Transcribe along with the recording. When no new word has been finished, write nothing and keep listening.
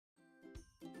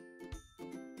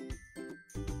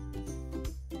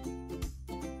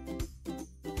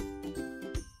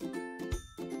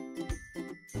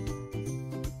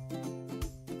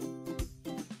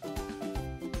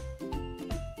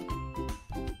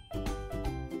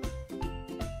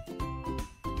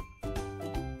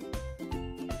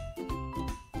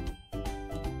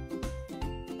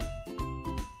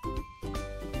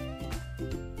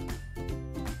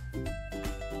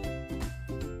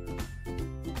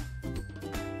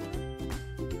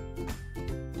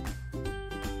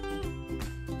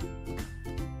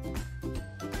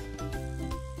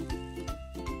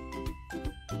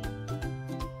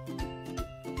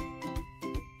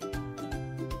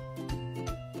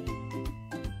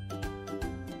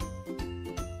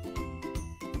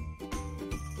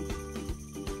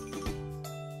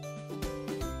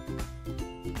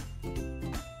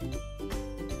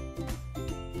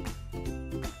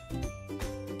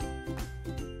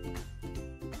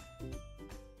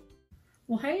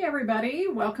Well, hey everybody,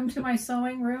 welcome to my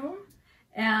sewing room.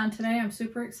 And today I'm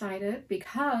super excited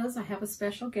because I have a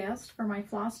special guest for my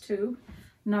Flosstube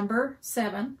number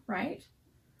 7, right?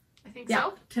 I think yeah.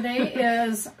 so. Today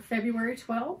is February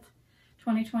 12th,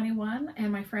 2021,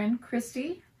 and my friend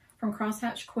Kristie from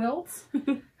Crosshatch Quilts,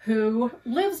 who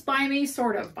lives by me,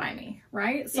 sort of by me,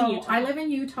 right? So I live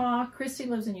in Utah, Kristie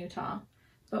lives in Utah,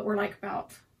 but we're like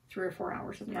about 3 or 4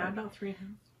 hours apart. Yeah, about 3 hours.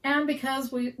 And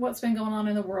because what's been going on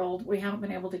in the world, we haven't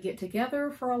been able to get together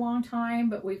for a long time,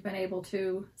 but we've been able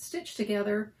to stitch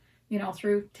together, you know,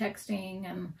 through texting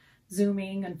and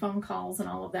Zooming and phone calls and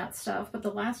all of that stuff. But the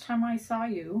last time I saw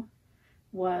you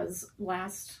was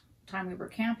last time we were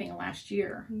camping last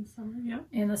year. In the summer, yeah.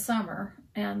 In the summer.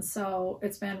 And so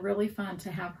it's been really fun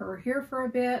to have her here for a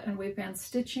bit, and we've been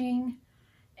stitching.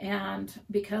 And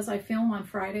because I film on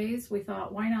Fridays, we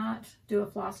thought, why not do a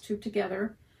Flosstube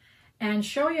together and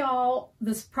show y'all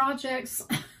this projects,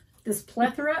 this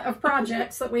plethora of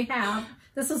projects that we have.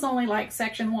 This is only like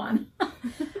section 1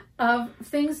 of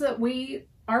things that we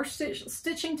are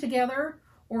stitching together,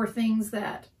 or things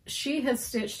that she has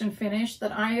stitched and finished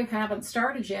that I haven't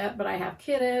started yet, but I have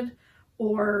kitted,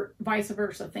 or vice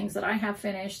versa, things that I have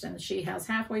finished and she has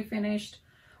halfway finished.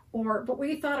 But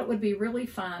we thought it would be really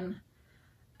fun,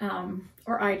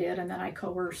 or I did, and then I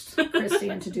coerced Kristie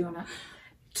into doing it.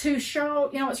 To show,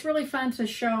 you know, it's really fun to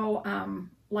show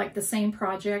like the same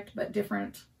project, but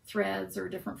different threads or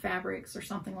different fabrics or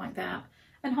something like that,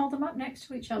 and hold them up next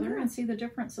to each other and see the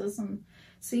differences and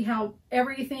see how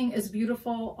everything is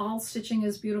beautiful. All stitching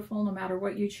is beautiful no matter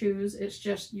what you choose. It's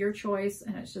just your choice,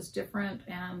 and it's just different,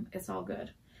 and it's all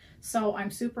good. So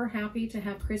I'm super happy to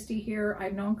have Kristie here.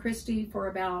 I've known Kristie for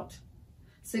about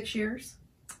 6 years.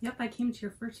 Yep, I came to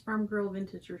your first Farm Girl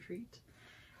Vintage retreat.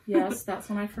 Yes, that's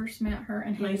when I first met her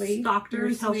and Haley. I stalked her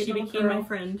until she became my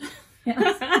friend.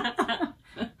 Yes.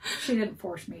 She didn't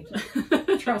force me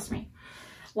to. Trust me.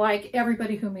 Like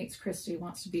everybody who meets Kristie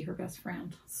wants to be her best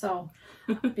friend. So,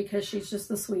 because she's just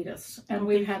the sweetest. And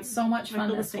we've had so much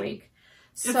fun this week.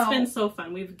 It's been so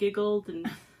fun. We've giggled and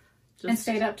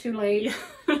stayed up too late.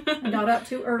 And got up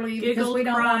too early because we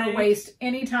don't want to waste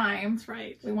any time. That's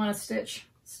right. We want to stitch.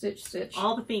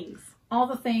 All the things. All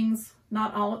the things,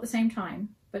 not all at the same time,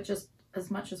 but just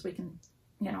as much as we can,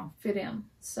 you know, fit in.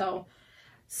 So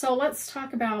let's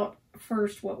talk about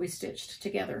first what we stitched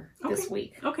together this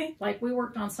week. Okay. Like we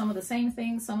worked on some of the same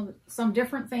things, some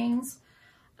different things.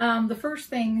 The first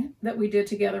thing that we did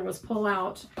together was pull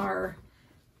out our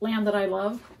Land That I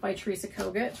Love by Teresa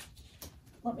Kogut.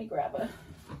 Let me grab a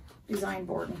design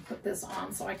board and put this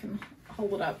on so I can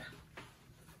hold it up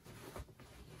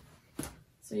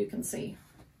so you can see.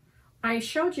 I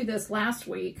showed you this last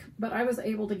week, but I was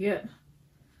able to get,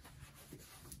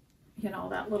 you know,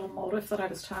 that little motif that I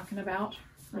was talking about,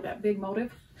 or that big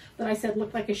motif that I said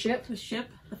looked like a ship. The ship.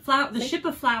 The ship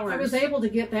of flowers. I was able to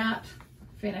get that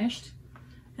finished.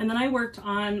 And then I worked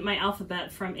on my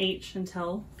alphabet from H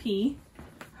until P.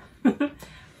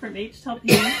 From H till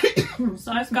P.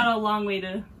 So I've got a long way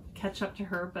to catch up to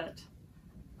her, but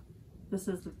this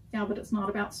is... Yeah, but it's not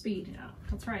about speed. Yeah,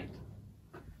 that's right.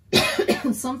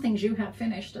 Some things you have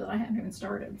finished that I haven't even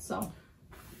started, so.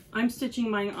 I'm stitching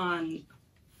mine on...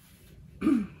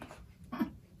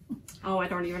 Oh, I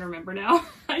don't even remember now.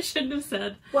 I shouldn't have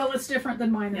said. Well, it's different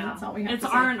than mine, and yeah. that's all we have It's to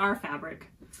say. R&R fabric.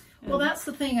 Well, that's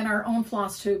the thing in our own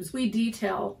Flosstubes. We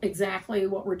detail exactly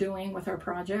what we're doing with our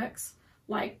projects,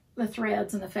 like the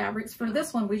threads and the fabrics. For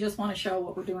this one, we just want to show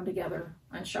what we're doing together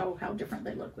and show how different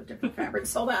they look with different fabrics.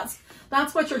 So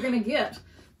that's what you're going to get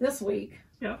this week.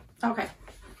 Yeah. Okay.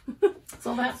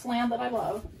 So that's Land That I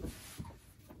Love.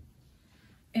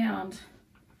 And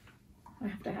I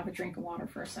have to have a drink of water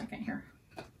for a second here.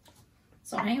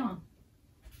 So hang on.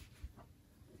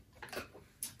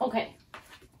 Okay.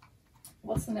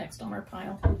 What's the next on our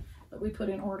pile that we put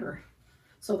in order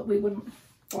so that we wouldn't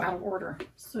go out of order?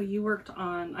 So you worked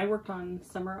on, I worked on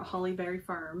Summer at Hollyberry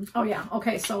Farm. Oh yeah,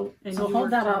 okay, so hold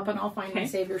that up and I'll find my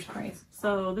Savior's Praise.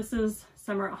 So this is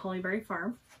Summer at Hollyberry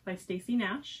Farm by Stacy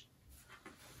Nash.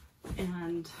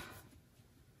 And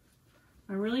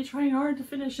I'm really trying hard to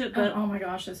finish it, but oh my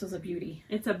gosh, this is a beauty.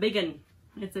 It's a biggin.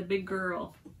 It's a big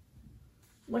girl.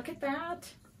 Look at that.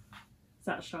 Is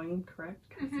that showing correct?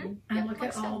 Mm-hmm. And look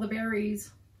at all the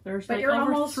berries. There's like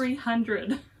over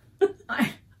 300.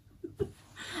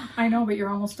 I know, but you're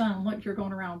almost done. Look, you're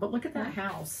going around. But look at that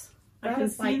house. That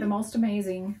is like the most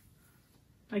amazing.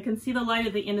 I can see the light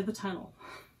at the end of the tunnel.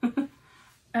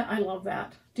 I love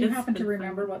that. Do you happen to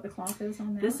remember what the cloth is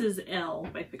on that? This is L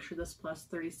by Picture This Plus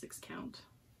 36 count.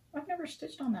 I've never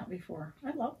stitched on that before.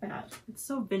 I love that. It's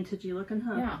so vintagey looking,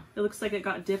 huh? Yeah. It looks like it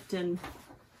got dipped in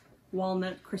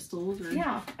walnut crystals. Or...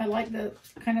 Yeah, I like the,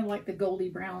 kind of like the goldy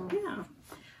brown. Yeah.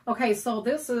 Okay, so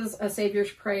this is a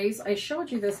Savior's Praise. I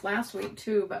showed you this last week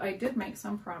too, but I did make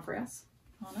some progress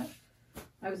on it.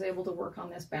 I was able to work on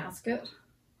this basket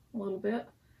a little bit.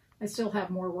 I still have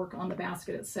more work on the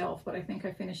basket itself, but I think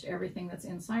I finished everything that's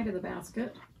inside of the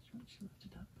basket.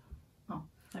 Oh,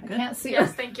 I can't see her.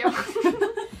 Yes, thank you.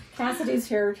 Cassidy's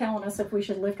here telling us if we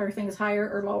should lift our things higher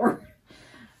or lower.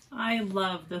 I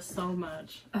love this so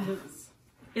much.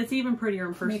 It's even prettier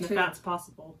in person if that's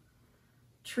possible.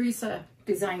 Teresa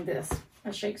designed this,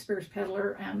 a Shakespeare's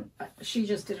Peddler, and she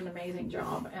just did an amazing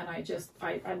job. And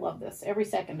I love this. Every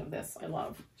second of this, I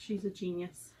love. She's a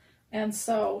genius. And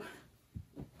so,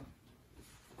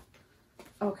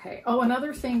 okay. Oh,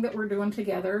 another thing that we're doing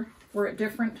together, we're at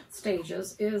different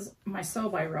stages, is my sew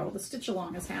by row. The stitch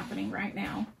along is happening right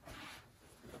now,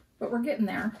 but we're getting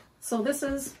there. So this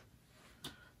is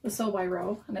the sew by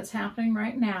row, and it's happening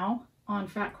right now on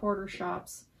Fat Quarter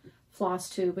Shop's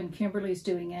Flosstube, and Kimberly's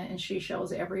doing it, and she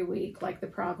shows every week like the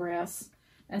progress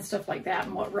and stuff like that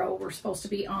and what row we're supposed to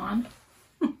be on.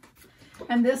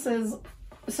 And this is,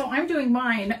 so I'm doing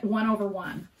mine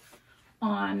 1/1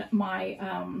 on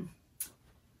my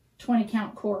 20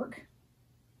 count cork.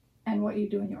 And what are you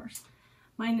doing yours?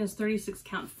 Mine is 36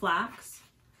 count flax,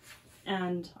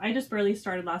 and I just barely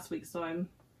started last week, so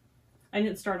I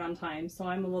didn't start on time, so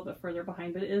I'm a little bit further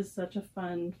behind, but it is such a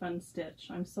fun stitch.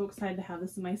 I'm so excited to have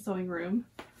this in my sewing room.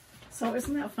 So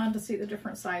isn't that fun to see the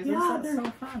different sizes? Yeah, that's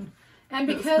so fun. And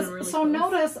because, really so close.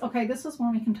 Notice, okay, this is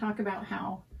when we can talk about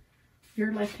how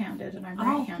you're left-handed and I'm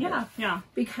right-handed. Yeah.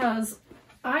 Because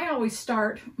I always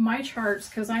start my charts,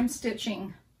 because I'm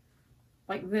stitching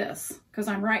like this, because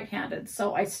I'm right-handed.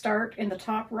 So I start in the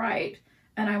top right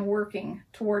and I'm working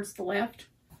towards the left.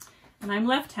 And I'm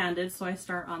left-handed, so I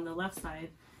start on the left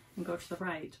side and go to the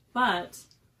right. But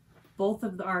both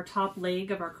of our top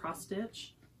leg of our cross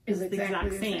stitch is exactly the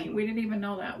exact same. We didn't even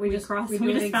know that. We just found that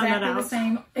exactly out. The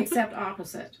same, except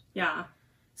opposite. Yeah.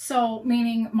 So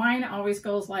meaning mine always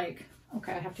goes like,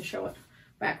 okay, I have to show it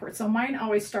backwards. So mine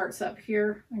always starts up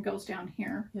here and goes down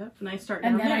here. Yep. And I start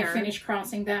down there. And then I finish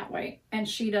crossing that way. And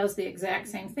she does the exact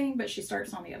same thing, but she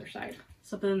starts on the other side.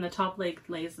 So but then the top leg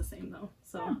lays the same though.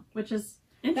 So yeah. Which is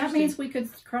that means we could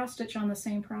cross stitch on the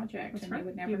same project. That's and right.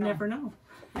 You would never know.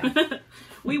 Yeah.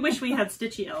 We wish we had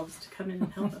stitchy elves to come in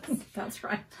and help us. That's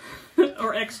right.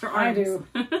 Or extra arms. I do.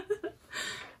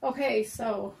 Okay,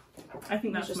 so I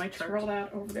think that's my chart. Throw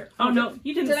that over there. Oh no,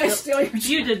 you didn't. Did I steal your chart?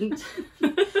 You didn't.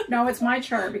 No, it's my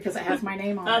chart because it has my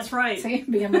name on it. That's right. See,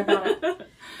 being my bonnet.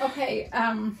 Okay.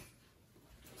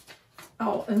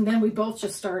 Oh, and then we both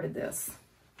just started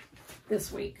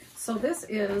this week. So this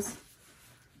is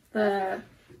the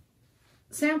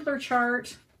sampler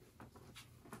chart.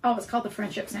 Oh, it's called the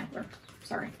Friendship Sampler.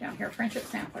 Sorry, down here, Friendship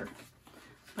Sampler.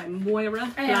 By Moira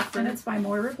Blackburn. And it's by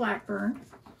Moira Blackburn.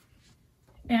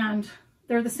 And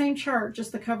they're the same chart,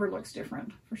 just the cover looks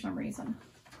different for some reason.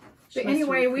 But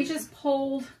anyway, we just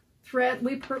pulled thread.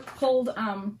 We pulled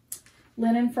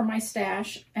linen from my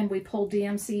stash, and we pulled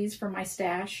DMCs from my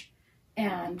stash,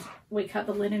 and we cut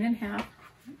the linen in half.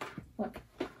 Look,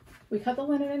 we cut the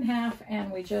linen in half,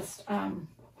 and we just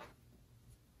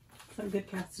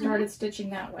started stitching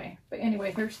that way. But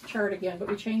anyway, here's the chart again, but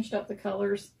we changed up the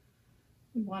colors.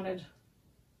 We wanted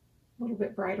a little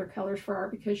bit brighter colors for our,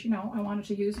 because, you know, I wanted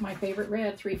to use my favorite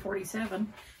red,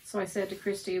 347. So I said to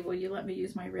Kristie, will you let me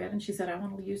use my red? And she said, I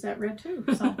want to use that red too.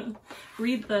 So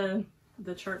read the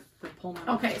chart, the poem.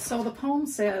 Okay, so the poem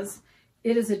says,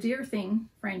 it is a dear thing,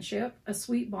 friendship, a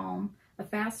sweet balm, a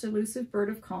fast elusive bird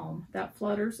of calm that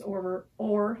flutters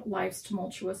over life's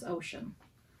tumultuous ocean.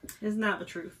 Isn't that the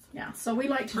truth? Yeah. So we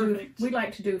like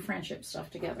to do friendship stuff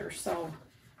together. So,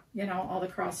 you know, all the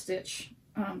cross stitch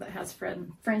that has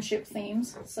friendship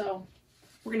themes. So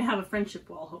we're gonna have a friendship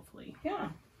wall, hopefully. Yeah.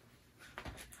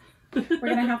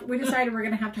 We decided we're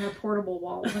gonna have to have portable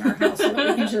walls in our house so that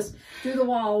we can just do the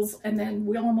walls and then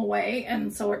wheel them away,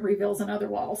 and so it reveals another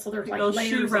wall. So there's like those layers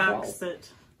shoe of racks walls that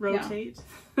rotate.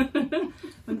 Yeah.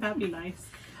 Wouldn't that be nice?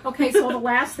 Okay, so the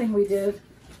last thing we did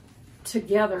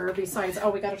together, besides,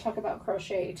 we got to talk about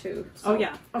crochet too. So, oh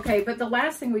yeah. Okay, but the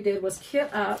last thing we did was kit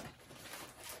up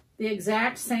the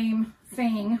exact same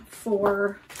thing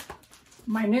for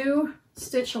my new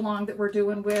stitch along that we're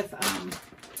doing with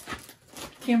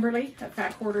Kimberly at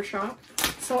Fat Quarter Shop.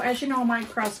 So as you know, my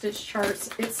cross stitch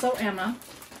charts, it's So Emma,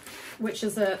 which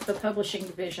is the publishing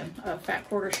division of Fat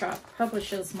Quarter Shop,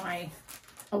 publishes my,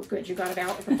 oh good, you got it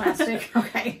out with the plastic.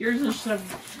 Okay. Yours is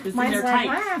in there like,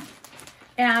 tight.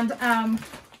 And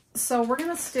so we're going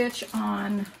to stitch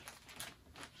on,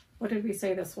 what did we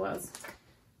say this was?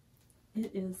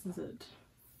 Is it?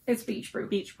 It's Beach Brew.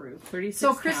 Beach Brew, 36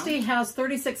 So count. Kristie has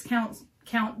 36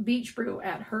 count Beach Brew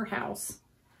at her house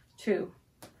too.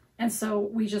 And so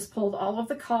we just pulled all of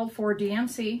the called for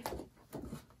DMC.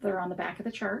 They're on the back of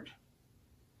the chart.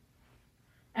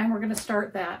 And we're going to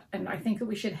start that. And I think that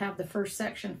we should have the first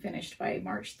section finished by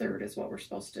March 3rd is what we're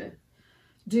supposed to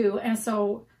do. And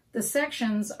so the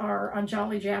sections are on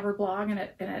Jolly Jabber blog, and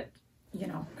it you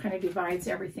know, kind of divides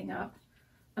everything up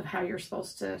of how you're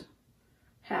supposed to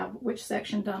have which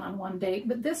section done on one date.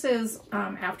 But this is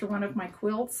after one of my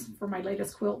quilts for my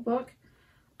latest quilt book,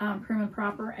 Prim and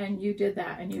Proper, and you did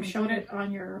that, and you showed it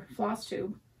on your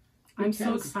Flosstube. I'm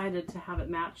so excited to have it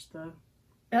match the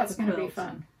That's going to be quilt.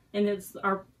 fun. And it's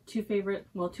our two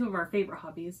of our favorite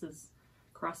hobbies is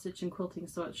cross stitch and quilting,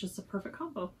 so it's just a perfect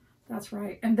combo. That's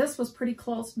right. And this was pretty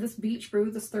close. This Beach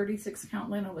Brew, this 36 count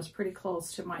linen was pretty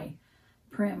close to my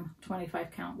Prim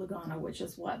 25 count Lugana, which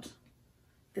is what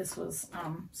this was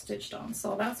stitched on.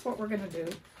 So that's what we're going to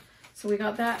do. So we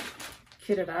got that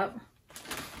kitted up,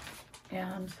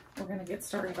 and we're going to get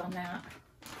started on that.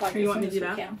 Like, you want me to do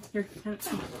that? Here,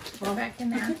 go back in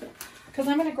there. Because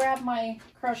I'm going to grab my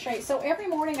crochet. So every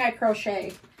morning I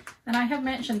crochet, and I have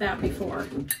mentioned that before,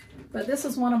 but this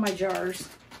is one of my jars.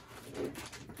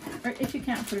 Or if you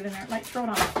can't put it in there, like throw it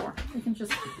on the floor. We can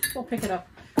just, we'll pick it up.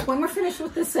 When we're finished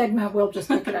with this segment, we'll just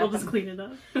pick it up. We'll just clean it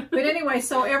up. But anyway,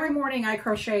 so every morning I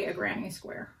crochet a granny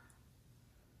square.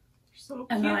 So cute.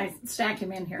 And then I stack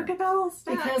them in here. Look at that little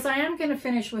stack. Because I am going to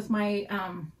finish with my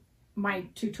my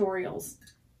tutorials,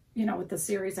 you know, with the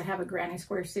series. I have a granny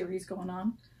square series going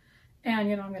on. And,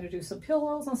 you know, I'm going to do some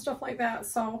pillows and stuff like that.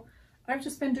 So I've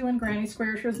just been doing granny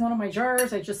squares. Here's one of my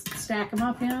jars. I just stack them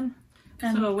up in.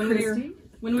 And so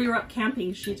when we were up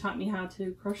camping, she taught me how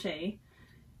to crochet,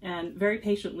 and very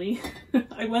patiently.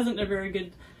 I wasn't a very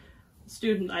good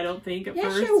student, I don't think, at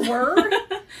first. Yes, you were.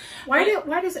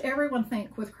 Why does everyone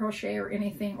think with crochet or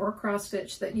anything or cross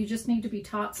stitch that you just need to be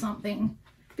taught something?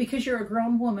 Because you're a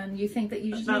grown woman, you think that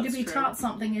you just need to be taught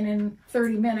something, and in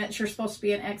 30 minutes you're supposed to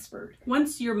be an expert.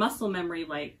 Once your muscle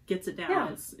memory gets it down, Yeah.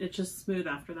 it's just smooth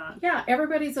after that. Yeah,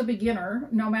 everybody's a beginner,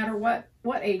 no matter what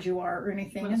age you are or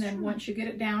anything. That's and then true. once you get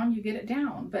it down, you get it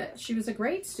down. But she was a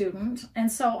great student,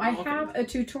 and so I have a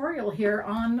tutorial here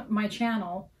on my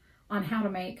channel on how to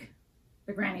make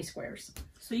the granny squares.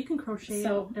 So you can crochet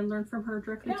and learn from her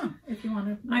directly. Yeah, if you want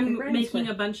to. I'm making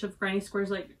a bunch of granny squares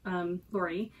like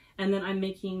Lori, and then I'm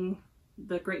making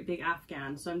the great big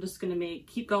Afghan. So I'm just going to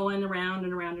keep going around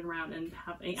and around and around and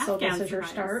have a Afghan. So this is your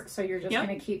start. So you're just going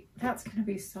to keep. That's going to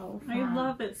be so fun. I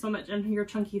love it so much, and your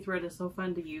chunky thread is so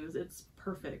fun to use. It's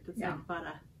perfect. It's like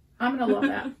butter. I'm going to love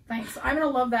that. Thanks. I'm going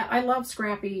to love that. I love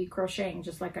scrappy crocheting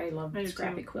just like I love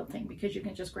scrappy quilting, because you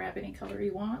can just grab any color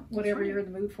you want, whatever you're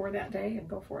in the mood for that day, and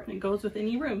go for it. It goes with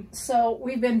any room. So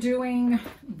we've been doing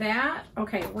that.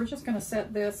 Okay, we're just going to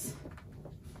set this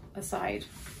aside,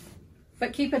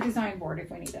 but keep a design board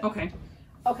if we need it. Okay.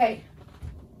 Okay.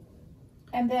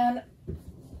 And then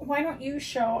why don't you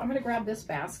show, I'm going to grab this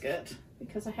basket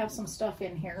because I have some stuff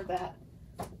in here that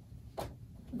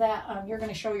you're going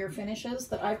to show your finishes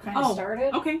that I've kind of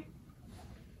started. Okay.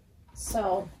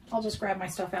 So I'll just grab my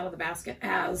stuff out of the basket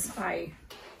as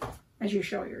you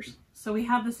show yours. So we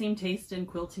have the same taste in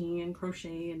quilting and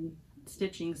crochet and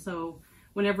stitching. So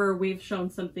whenever we've shown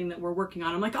something that we're working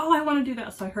on, I'm like, oh, I want to do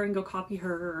that. So I hurry and go copy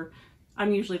her. Or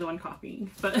I'm usually the one copying,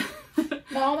 but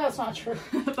no, that's not true.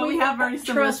 But we have very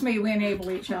similar. Trust me, we enable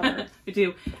each other. We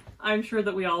do. I'm sure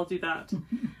that we all do that.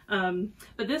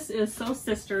 But this is Sew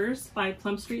Sisters by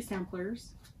Plum Street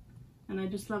Samplers. And I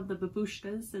just love the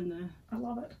babushkas and I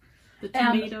love it. The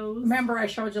tomatoes. And remember I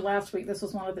showed you last week, this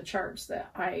was one of the charts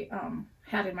that I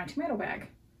had in my tomato bag.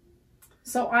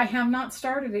 So I have not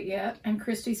started it yet, and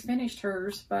Kristie's finished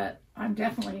hers, but I'm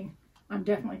definitely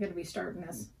going to be starting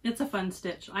this. It's a fun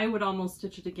stitch. I would almost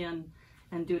stitch it again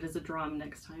and do it as a drum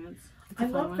next time. It's I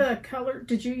love the color.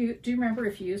 Do you remember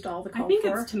if you used all the color? I think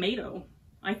it's tomato.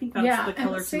 I think that's the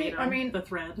color tomato. I mean, the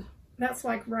thread. That's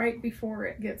like right before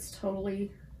it gets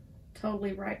totally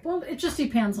ripe. Well, it just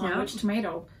depends on which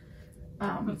tomato.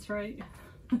 That's right.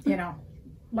 You know,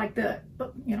 like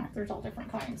there's all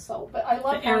different kinds. So, but I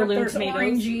love how there's tomatoes.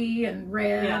 Orangey and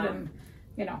red and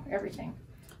everything.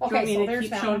 Okay, so there's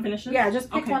that one. Finishes? Yeah, just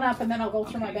pick one up and then I'll go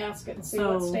through my basket and see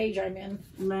what stage I'm in.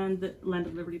 Land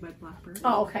of Liberty by Blackbird.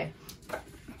 Oh, okay.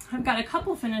 I've got a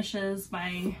couple finishes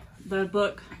by the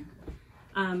book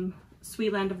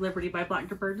Sweet Land of Liberty by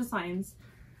Blackbird Designs.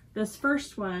 This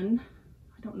first one,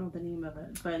 I don't know the name of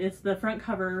it, but it's the front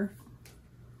cover.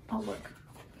 I'll look.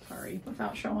 Sorry,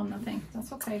 without showing the thing.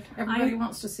 That's okay. Everybody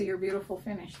wants to see your beautiful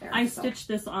finish there. I stitched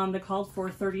this on the called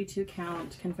for 32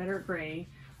 count Confederate gray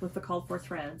with the called for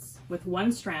threads with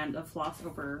 1 strand of floss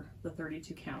over the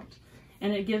 32 count.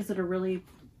 And it gives it a really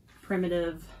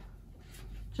primitive,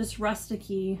 just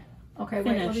rusticy Okay,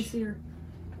 finish. wait, let me see your...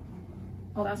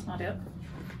 Oh, that's not it.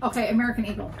 Okay, American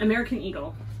Eagle. American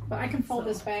Eagle. But I can fold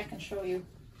this back and show you.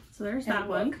 So there's that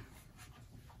one.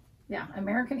 Yeah,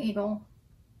 American Eagle.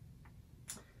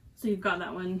 So you've got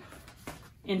that one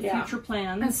in future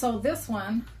plans. And so this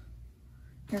one,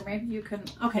 here, maybe you can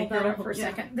hold that up for a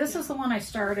second. This is the one I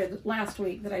started last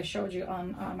week that I showed you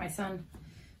on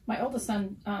my oldest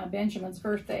son, Benjamin's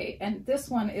birthday. And this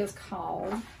one is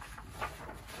called,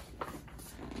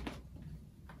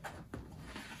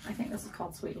 I think this is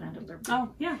called Sweet Land of Liberty. Oh,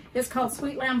 yeah. It's called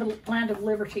Sweet Land of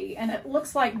Liberty. And it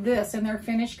looks like this, and they're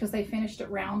finished because they finished it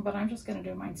round, but I'm just going to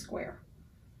do mine square.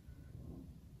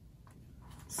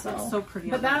 So pretty.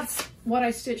 But that's what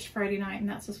I stitched Friday night, and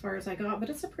that's as far as I got. But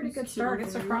it's a pretty good start.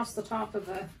 It's across the top of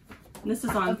the. And this is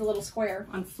on the little square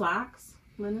on flax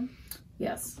linen.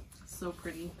 Yes. So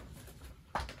pretty.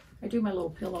 I do my little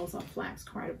pillows on flax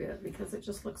quite a bit because it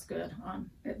just looks good on.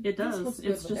 It does.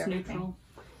 It's just neutral.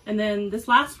 And then this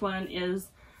last one is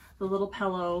the little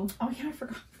pillow. Oh yeah, I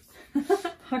forgot.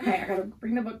 Okay, I gotta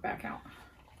bring the book back out.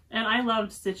 And I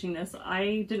loved stitching this.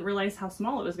 I didn't realize how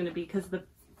small it was going to be because the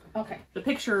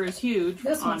picture is huge.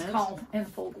 This one's called In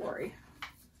Full Glory.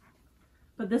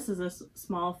 But this is a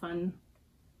small, fun,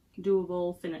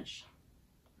 doable finish.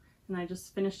 And I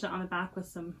just finished it on the back with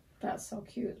some... That's so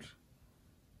cute.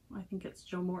 I think it's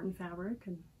Joe Morton fabric,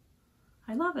 and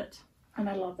I love it. And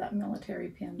I love that military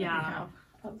pin that we have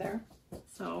up there.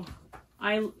 So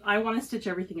I want to stitch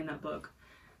everything in that book.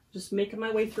 Just making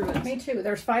my way through it. Me too.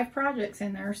 There's 5 projects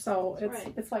in there, so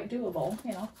it's like doable,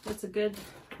 you know. It's a good...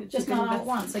 Just not all at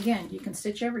once. Again, you can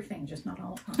stitch everything, just not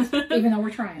all at once. Even though we're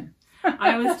trying.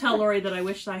 I always tell Lori that I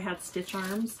wish I had stitch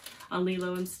arms on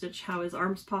Lilo and Stitch, how his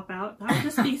arms pop out. That would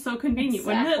just be so convenient,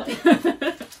 wouldn't it?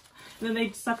 And then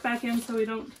they'd suck back in so we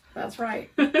don't... That's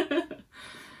right.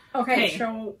 Okay,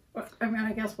 so, I mean,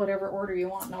 I guess whatever order you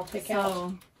want, and I'll pick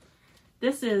out.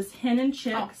 This is Hen and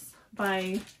Chicks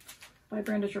by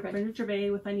Brenda Gervais. Brenda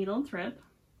Gervais with a needle and thread.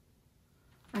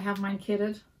 I have mine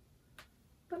kitted,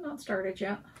 but not started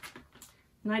yet.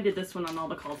 And I did this one on all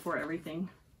the called for everything.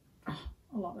 Oh,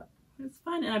 I love it. It's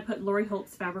fun. And I put Lori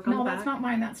Holt's fabric on the back. No, that's not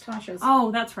mine. That's Tasha's.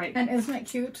 Oh, that's right. And isn't it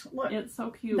cute? Look. It's so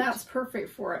cute. That's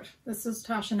perfect for it. This is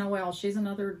Tasha Noel. She's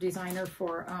another designer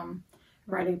for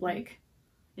Bridie Blake.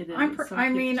 It is. I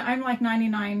mean, I'm like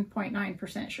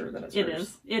 99.9% sure that it's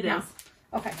hers. It is.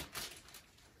 Okay.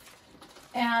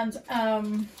 And,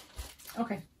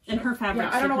 okay. And her fabric.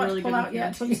 Yeah, I don't know what to pull out yet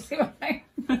until you see what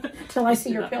till I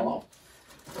see your pillow.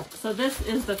 So this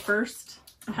is the first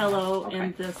pillow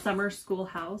in the Summer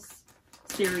Schoolhouse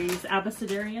series,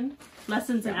 Abecedarian.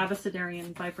 Lessons in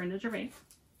Abecedarian by Brenda Gervais.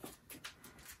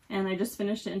 And I just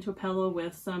finished it into a pillow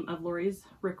with some of Lori's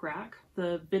ric-rac,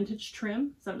 the vintage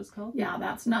trim. Is that what it's called? Yeah,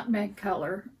 that's nutmeg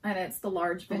color, and it's the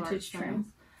large vintage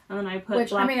trim. And then I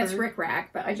put I mean, it's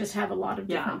ric-rac, but I just have a lot of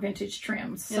different vintage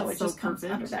trims, so it just comes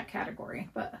under that category.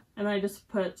 But and then I just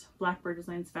put Blackbird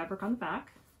Designs fabric on the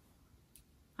back.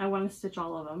 I want to stitch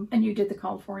all of them. And you did the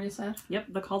called for, you said? Yep,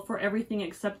 the called for everything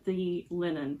except the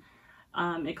linen.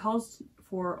 It calls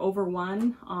for over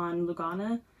 1 on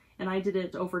Lugana, and I did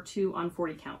it over 2 on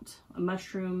 40 count.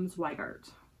 Mushrooms,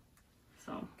 Weigart.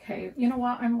 So. Okay, you know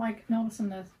what? I'm like noticing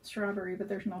the strawberry, but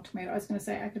there's no tomato. I was going to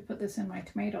say I could put this in my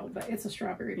tomato, but it's a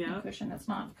strawberry pincushion. It's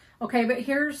not. Okay, but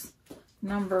here's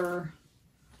number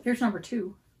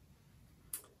 2.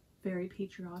 Very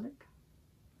patriotic.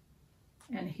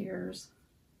 And here's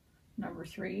number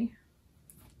 3.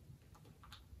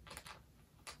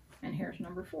 And here's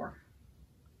number 4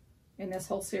 in this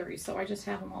whole series. So I just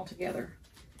have them all together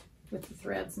with the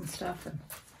threads and stuff. And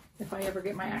if I ever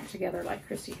get my act together, like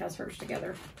Kristie has hers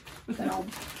together, then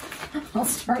I'll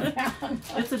start that one.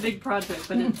 It's a big project,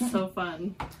 but it's so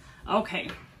fun. Okay.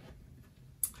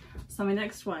 So my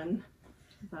next one.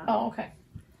 Oh, okay.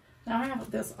 Now I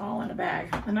have this all in a bag.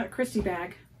 Another Kristie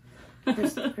bag.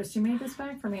 Kristie made this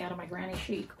bag for me out of my granny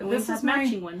chic. But this is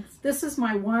matching ones. This is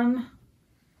my one.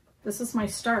 This is my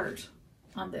start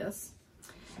on this.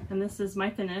 And this is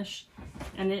my finish.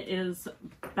 And it is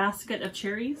Basket of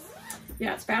Cherries.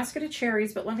 Yeah, it's Basket of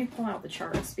Cherries, but let me pull out the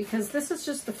charts because this is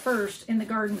just the first in the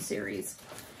Garden series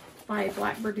by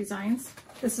Blackbird Designs.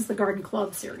 This is the Garden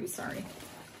Club series, sorry.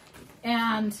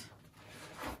 And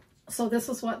so this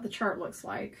is what the chart looks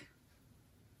like.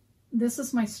 This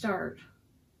is my start.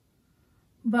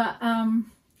 But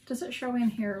does it show in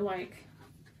here like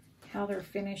how they're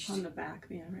finished? On the back,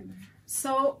 yeah, right there.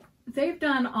 So they've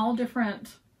done all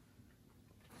different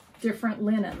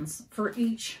linens for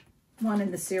each one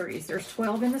in the series. There's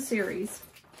 12 in the series.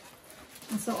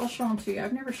 And so I'll show them to you.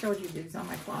 I've never showed you these on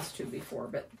my Flosstube before,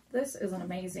 but this is an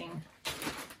amazing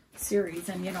series.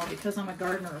 And, you know, because I'm a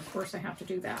gardener, of course I have to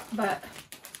do that. But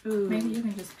ooh, maybe you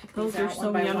can just pick these out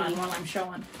one by one while I'm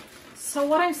showing. So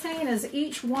what I'm saying is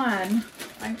each one,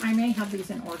 I may have these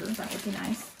in order. That would be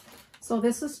nice. So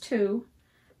this is 2.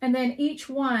 And then each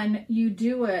one, you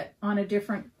do it on a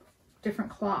different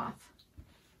cloth.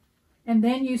 And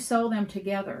then you sew them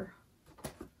together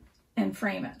and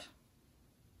frame it.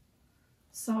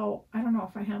 So I don't know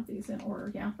if I have these in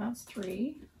order. Yeah, that's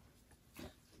 3.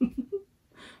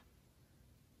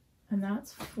 And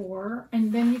that's 4.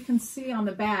 And then you can see on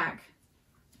the back,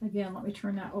 again, let me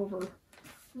turn that over,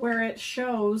 where it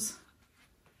shows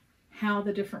how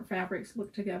the different fabrics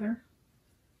look together.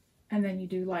 And then you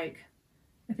do like,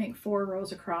 I think 4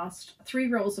 rows across, 3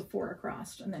 rows of 4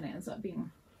 across, and then it ends up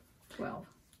being 12.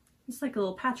 It's like a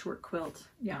little patchwork quilt.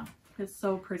 Yeah. It's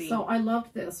so pretty. So I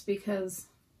love this because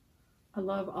I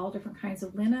love all different kinds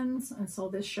of linens. And so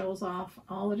this shows off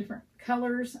all the different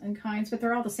colors and kinds, but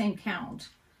they're all the same count.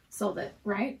 So that,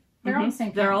 right? They're all the same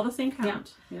count. They're all the same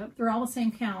count. Yeah. Yep. They're all the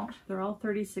same count. They're all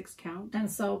 36 count.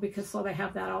 And so, so they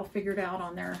have that all figured out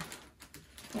on their,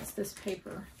 what's this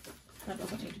paper? That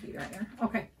doesn't need to be right there.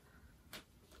 Okay.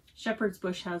 Shepherd's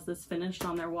Bush has this finished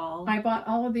on their wall. I bought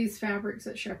all of these fabrics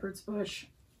at Shepherd's Bush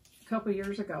a couple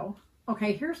years ago.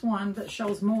 Okay, here's one that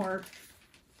shows more,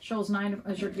 shows 9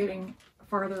 as you're getting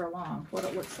farther along, what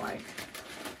it looks like.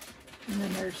 And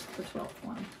then there's the 12th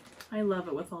one. I love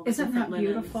it with all the Isn't different that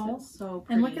linens. beautiful? It's so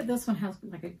pretty. And look at this one, has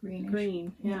like a greenish.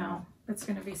 Green, yeah. You know, it's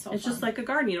going to be so It's fun. just like a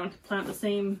garden. You don't have to plant the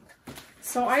same.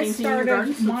 So I same thing in your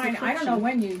garden, started so it's mine. a I don't know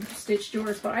collection. when you stitched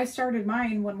yours, but I started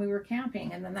mine when we were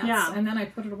camping, and then and then I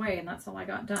put it away, and that's all I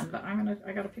got done. But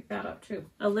I got to pick that up too.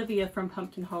 Olivia from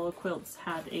Pumpkin Hollow Quilts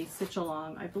had a stitch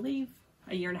along, I believe,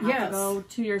 a year and a half ago,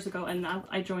 2 years ago, and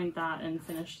I joined that and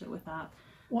finished it with that.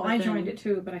 Well, but I joined it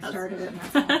too, but I started it, and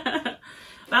that's all.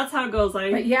 That's how it goes.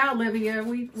 But yeah, Olivia,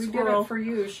 we did it for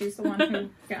you. She's the one who,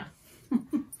 yeah.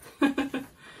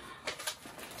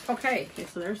 Okay. Okay,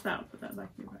 so there's that. Put that back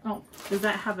here. Oh. Does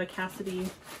that have a Cassidy?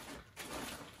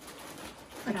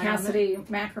 A Cassidy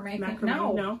macrame?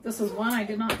 Macrame? No. This is one I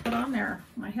did not put on there.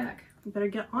 My heck. You better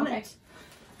get on it.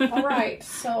 All right.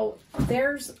 So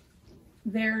there's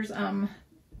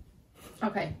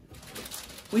okay.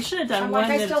 We should have done like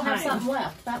one I at a still time. have something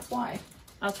left. That's why.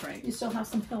 That's right. You still have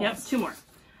some pillows. Yep, 2 more.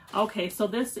 Okay, so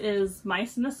this is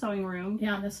Mice in the Sewing Room.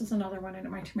 Yeah, and this is another one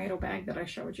in my tomato bag that I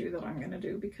showed you that I'm going to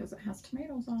do because it has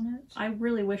tomatoes on it. I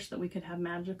really wish that we could have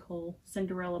magical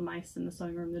Cinderella mice in the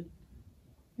sewing room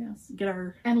to get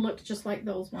our... And looked just like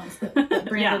those ones that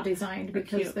Brenda designed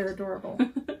because they're adorable.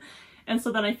 And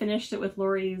so then I finished it with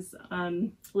Lori's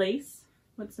lace.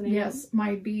 What's the name? Yes,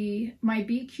 my Be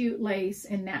Cute lace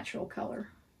in natural color.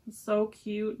 It's so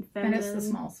cute and feminine. And it's the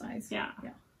small size. Yeah.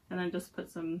 And then just put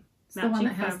some it's the one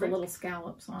that has the little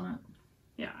scallops on it.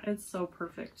 Yeah, it's so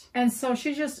perfect. And so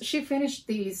she finished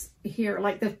these here.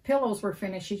 Like the pillows were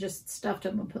finished. She just stuffed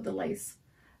them and put the lace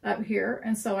up here.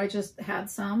 And so I just had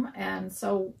some. And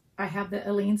so I have the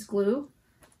Aleene's glue.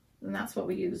 And that's what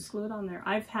we use. Glue it on there.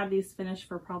 I've had these finished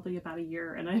for probably about a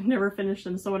year. And I've never finished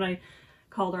them. So when I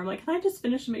called her, I'm like, can I just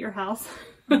finish them at your house?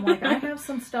 I'm like, I have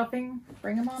some stuffing.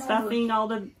 Bring them on Stuffing, all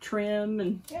the trim.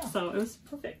 And yeah. So it was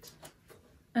perfect.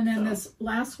 And then this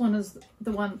last one is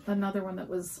another one that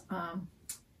was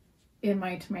in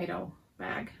my tomato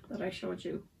bag that I showed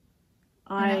you.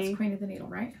 And that's Queen of the Needle,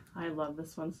 right? I love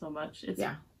this one so much. It's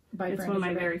It's one of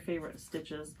my very favorite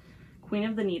stitches. Queen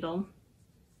of the Needle.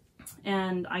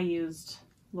 And I used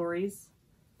Lori's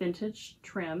vintage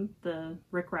trim, the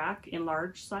ric-rac in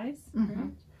large size. Mm-hmm.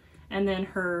 And then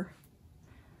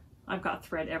I've got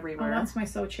thread everywhere. Oh, that's my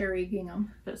So Cherry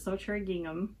gingham. But So Cherry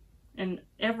gingham. And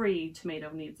every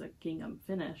tomato needs a gingham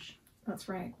finish. That's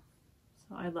right.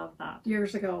 So I love that.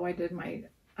 Years ago,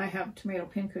 I have tomato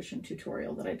pincushion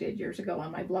tutorial that I did years ago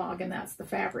on my blog, and that's the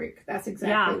fabric. That's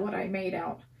exactly what I made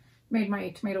my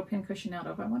tomato pincushion out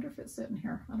of. I wonder if it's sitting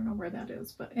here. I don't know where that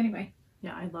is, but anyway.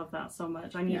 Yeah, I love that so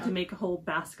much. I need to make a whole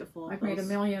basket full of I've made a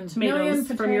million tomatoes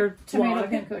from your tomato blog.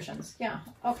 pincushions. Yeah.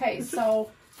 Okay,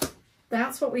 so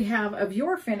that's what we have of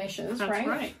your finishes, right? That's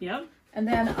right. Yep. And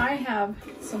then I have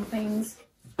some things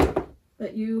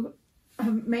that you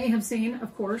may have seen,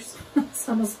 of course,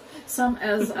 some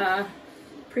as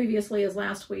previously as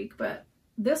last week, but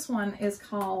this one is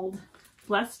called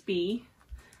Blessed Bee.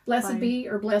 Blessed Bee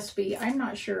or Blessed Bee. I'm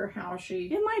not sure how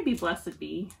It might be Blessed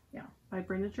Bee. Yeah. By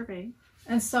Brenda Gervais.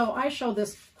 And so I showed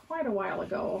this quite a while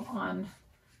ago on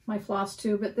my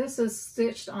Flosstube, but this is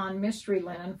stitched on mystery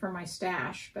linen for my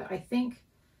stash, but I think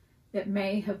It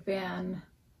may have been,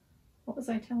 what was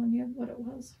I telling you what it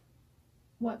was?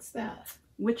 What's that?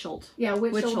 Witchold. Yeah,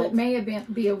 Witchold. It may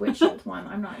have be a Witchold one.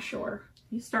 I'm not sure.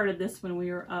 You started this when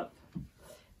we were up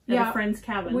at a friend's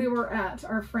cabin. We were at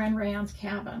our friend Rand's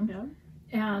cabin. Yeah.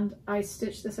 And I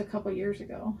stitched this a couple years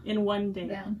ago. In one day.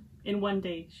 Then. In one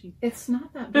day. It's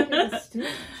not that big of a stitch.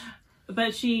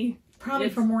 But probably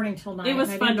from morning till night. It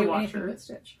was fun to watch her. her.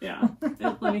 Stitch. Yeah.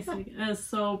 Let me see. It is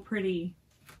so pretty.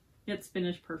 It's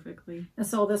finished perfectly. And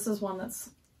so this is one that's,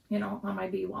 you know, on my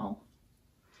bee wall.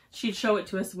 She'd show it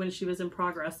to us when she was in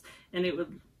progress, and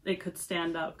it could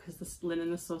stand up because this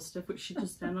linen is so stiff, which she'd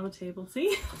just stand on the table.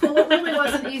 See? Well, it really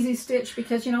was an easy stitch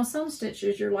because, you know, some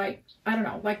stitches you're like, I don't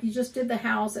know, like you just did the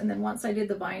house, and then once I did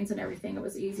the vines and everything, it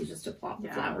was easy just to plop the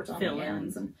flowers on the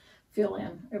ends and fill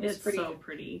in. It's so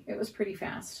pretty. It was pretty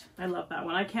fast. I love that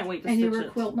one. I can't wait to stitch it. And you you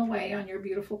were quilting away on your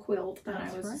beautiful quilt that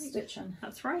I was right. stitching.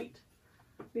 That's right.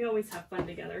 We always have fun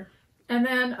together. And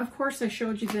then, of course, I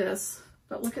showed you this,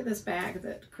 but look at this bag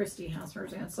that Kristie has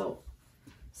hers in. So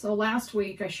last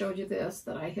week I showed you this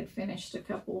that I had finished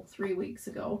 3 weeks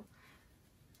ago.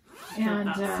 And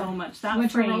so much. That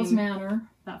Winter frame, Rose Manor.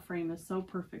 That frame is so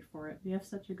perfect for it. You have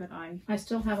such a good eye. I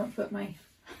still haven't put my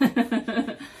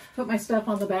stuff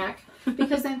on the back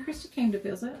because then Kristie came to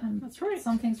visit, and that's right.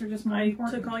 Some things are just more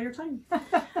important. I took all your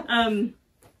time.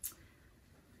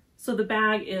 So the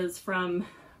bag is from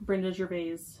Brenda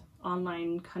Gervais'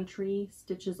 online country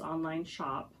stitches online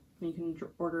shop. You can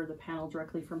order the panel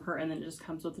directly from her, and then it just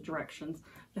comes with the directions.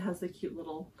 It has the cute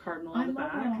little cardinal on the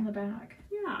back. I love it on the back.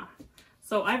 Yeah.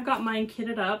 So I've got mine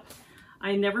kitted up.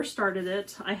 I never started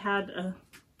it. I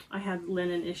had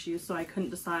linen issues, so I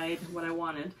couldn't decide what I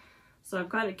wanted. So I've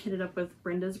got it kitted up with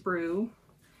Brenda's Brew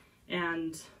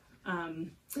and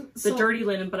the dirty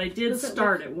linen, but I did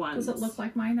start it once. Does it look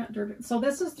like mine, that dirty? So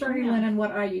this is dirty linen,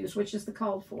 what I use, which is the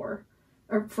called for,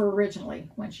 or for originally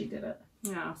when she did it.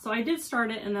 Yeah, so I did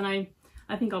start it, and then I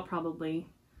think I'll probably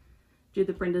do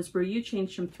the Brenda's Brew. You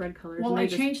changed some thread colors. Well, I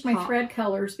changed my thread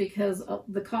colors because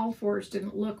the called fors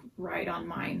didn't look right on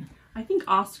mine. I think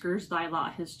Oscar's dye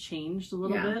lot has changed a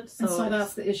little bit. So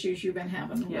that's the issues you've been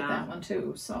having with that one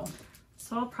too. So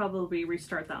I'll probably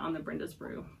restart that on the Brenda's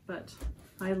Brew. But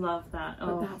I love that.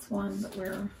 But that's one that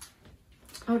we're...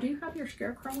 Oh, do you have your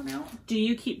scarecrow one out? Do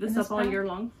you keep this up all year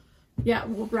long? Yeah,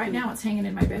 well, right now it's hanging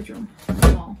in my bedroom on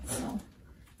the wall. So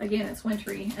again, it's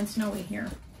wintry and snowy here.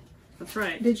 That's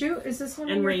right. Is this one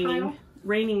in your pile?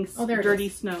 Raining dirty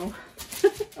snow.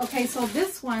 Okay, so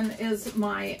this one is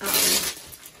my...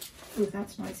 Ooh,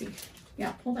 that's noisy.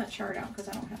 Yeah, pull that chart out because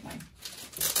I don't have mine.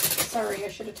 Sorry, I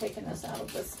should have taken this out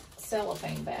of this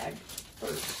cellophane bag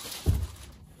first.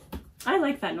 I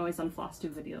like that noise on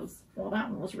Flosstube videos. Well, that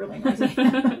one was really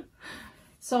noisy.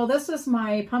 So this is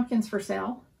my pumpkins for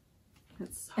sale.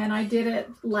 And I did it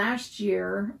last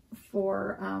year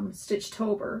for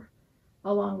Stitchtober,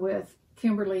 along with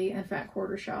Kimberly and Fat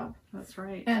Quarter Shop. That's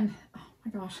right. And oh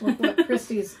my gosh, look what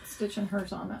Kristie's stitching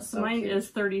hers on. That's so mine cute. is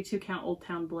 32 Count Old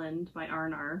Town Blend by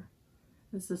R&R.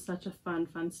 This is such a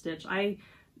fun stitch. I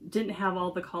didn't have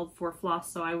all the called for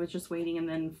floss, so I was just waiting, and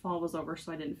then fall was over,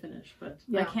 so I didn't finish. But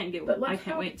yeah, I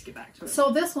can't wait to get back to it.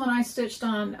 So this one I stitched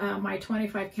on my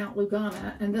 25 count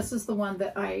Lugana, and this is the one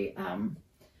that I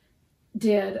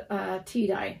did a tea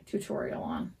dye tutorial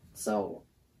on. So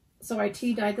I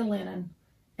tea dyed the linen,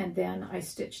 and then I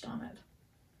stitched on it.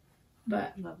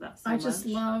 But love that so I just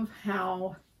love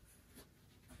how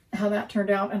that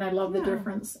turned out, and I love the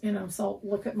difference in them. So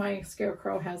look at my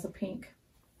scarecrow has a pink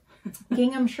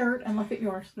gingham shirt, and look at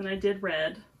yours. And I did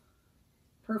red.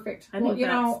 Perfect. Well, you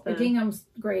know, the gingham's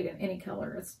great in any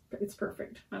color. It's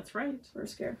perfect. That's right. For a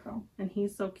scarecrow. And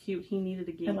he's so cute. He needed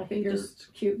a gingham. And look at your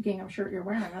cute gingham shirt you're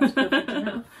wearing. That's perfect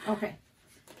enough. Okay.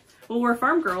 Well, we're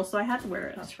farm girls, so I had to wear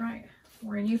it. That's right.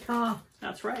 We're in Utah.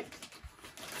 That's right.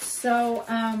 So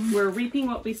we're reaping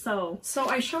what we sow. So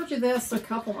I showed you this a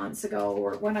couple months ago,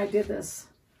 or when I did this.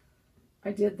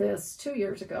 I did this 2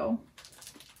 years ago,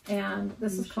 and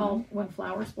this is called When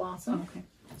Flowers Blossom. Okay,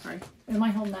 sorry. Am I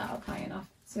holding that up high enough,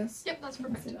 sis? Yep, that's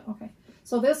perfect. Okay.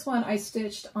 So this one I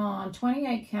stitched on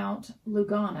 28 count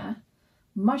Lugana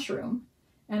mushroom,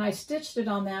 and I stitched it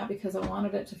on that because I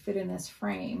wanted it to fit in this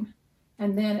frame,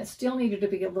 and then it still needed to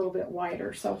be a little bit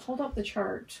wider. So hold up the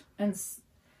chart, and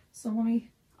so let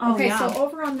me. Oh, okay, yeah. So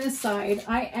over on this side,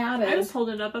 I added... I just hold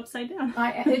it up upside down.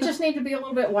 It just needed to be a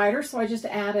little bit wider, so I just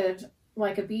added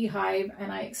like a beehive,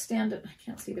 and I extended... I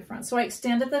can't see the front. So I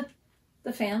extended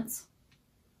the fence,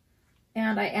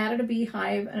 and I added a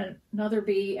beehive and another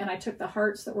bee, and I took the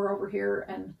hearts that were over here,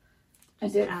 and I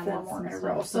did 4 more in a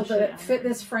row, so that it fit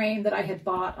this frame that I had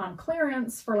bought on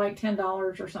clearance for like $10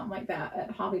 or something like that at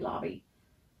Hobby Lobby.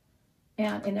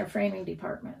 and in their framing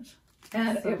department.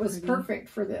 And So it was pretty. perfect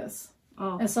for this.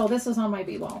 Oh, And so this is on my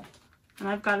B-wall. and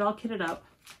I've got it all kitted up.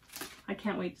 I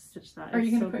can't wait to stitch that. Are you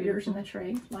It's going to so put yours in beautiful. the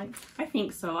tray? Like, I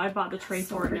think so. I bought the tray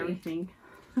So for it and pretty. everything.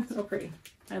 so pretty.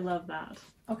 I love that.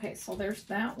 Okay, so there's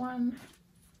that one.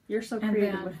 You're so And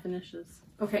creative then- with finishes.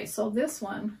 Okay, so this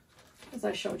one, as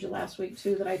I showed you last week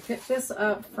too, that I picked this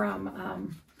up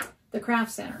from the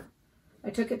craft center. I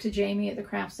took it to Jamie at the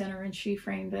craft center and she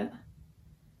framed it.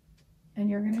 And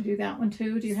you're going to do that one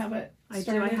too? Do you have it I do.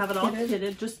 started, I have it all kitted?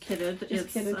 kitted, just kitted. Just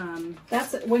It's kitted.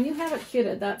 That's it. When you have it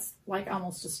kitted, that's like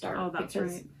almost a start. oh, that's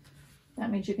because right.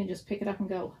 That means you can just pick it up and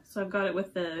go. So I've got it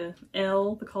with the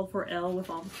L, the called for L with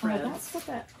all the Oh, threads, that's what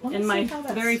that. Let me in see my how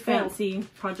that's very spelled. fancy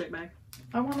project bag.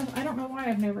 I don't know why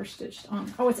I've never stitched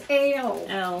on. Oh, it's A-L.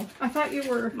 L. I thought you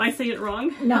were. Am I saying it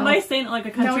wrong? No. Am I saying it like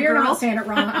a country No, you're girl? not saying it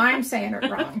wrong. I'm saying it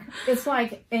wrong. It's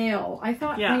like L. I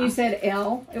thought Yeah. when you said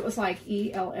L, it was like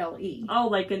E-L-L-E. Oh,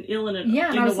 like an ill in it. Yeah,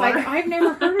 and in I the was water. like, I've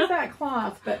never heard of that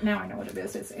cloth, but now I know what it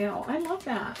is. It's L. I love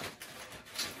that.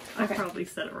 I Okay. probably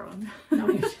said it wrong. No,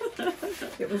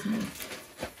 it was me.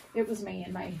 It was me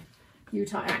and my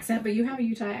Utah accent, but you have a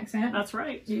Utah accent. That's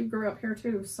right. You grew up here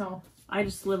too, so. I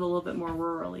just live a little bit more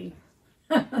rurally.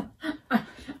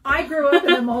 I grew up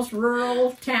in the most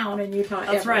rural town in Utah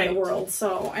That's ever in right. the world,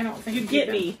 so I don't think You get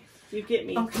me. You get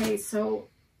me. Okay, so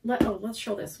let's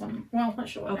show this one. Well, let's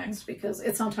show it Okay. next because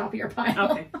it's on top of your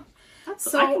pile. Okay.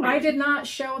 So I can did not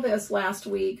show this last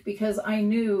week because I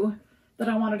knew that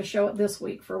I wanted to show it this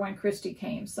week for when Kristie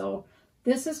came. So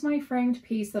this is my framed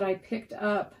piece that I picked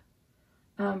up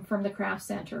from the craft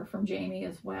center from Jamie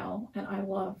as well, and I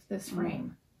love this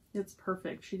frame. It's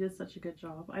perfect. She did such a good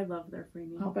job. I love their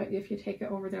framing. I'll bet you if you take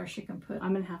it over there, she can put.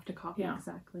 I'm gonna have to copy Yeah.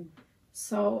 exactly.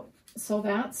 So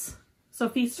that's. So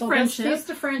Feast So of this Friendship. Feast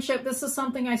of Friendship, this is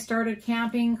something I started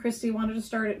camping. Kristie wanted to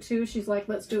start it too. She's like,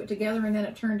 let's do it together. And then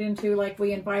it turned into like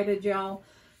we invited y'all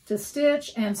to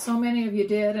stitch. And so many of you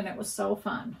did. And it was so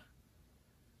fun.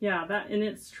 Yeah, and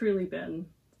it's truly been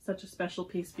such a special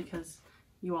piece because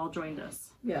you all joined us.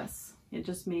 Yes. It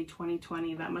just made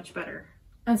 2020 that much better.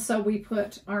 And so we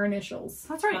put our initials.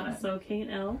 That's on right. it. So K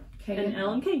and L, K and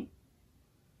L and K.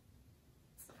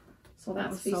 So That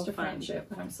that's was Feast so of fun. Friendship.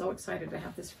 And I'm so excited to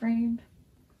have this framed.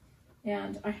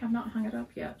 And I have not hung it up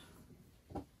yet.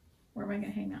 Where am I going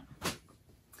to hang that?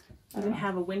 I'm gonna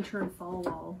have a winter and fall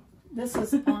wall. This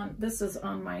is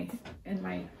on my in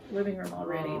my living room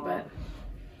already, Oh, but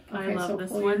I love this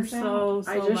pull one yours so out.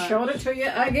 I just much. showed it to you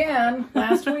again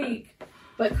last week,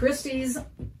 but Kristie's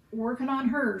working on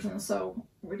hers, and so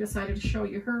we decided to show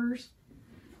you hers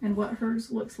and what hers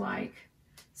looks like.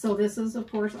 So this is, of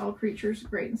course, All Creatures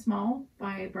Great and Small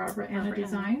by Barbara Anna Barbara Anna.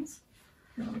 Designs.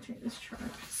 Here, let me take this chart.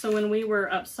 So when we were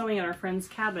up sewing at our friend's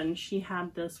cabin, she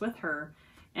had this with her,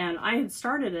 and I had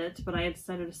started it, but I had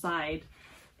set it aside,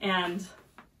 and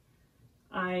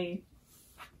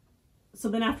so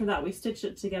then after that we stitched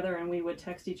it together and we would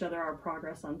text each other our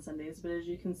progress on Sundays, but as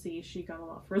you can see, she got a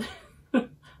lot further.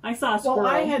 I saw a squirrel. Well,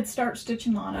 I had started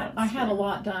stitching on it. That's I had a true.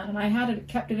 lot done, and I had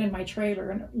kept it in my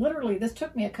trailer, and literally this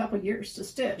took me a couple years to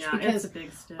stitch Yeah, because it's a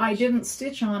big stitch. I didn't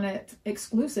stitch on it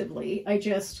exclusively. I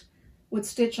just would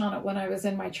stitch on it when I was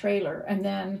in my trailer, and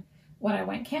then when I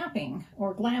went camping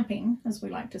or glamping, as we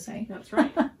like to say. That's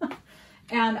right.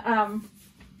 And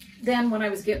then when I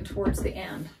was getting towards the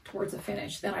end, towards the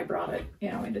finish, then I brought it,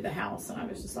 into the house, and I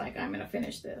was just like, I'm going to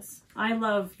finish this. I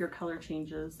love your color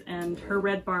changes and her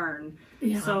red barn.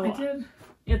 Yeah, So I did.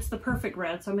 it's the perfect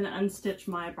red, so I'm going to unstitch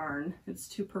my barn. It's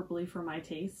too purpley for my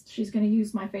taste. She's going to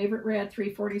use my favorite red,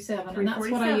 347, and that's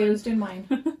what I 347. used in mine.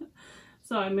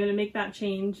 So I'm going to make that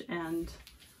change and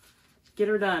get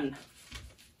her done.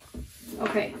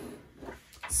 Okay,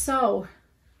 so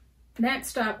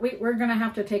next up, we're going to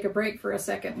have to take a break for a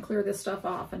second and clear this stuff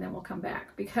off, and then we'll come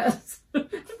back because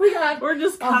we got We're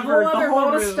just a whole covered the other whole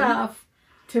load of room. stuff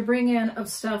to bring in of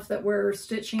stuff that we're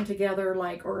stitching together,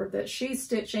 like, or that she's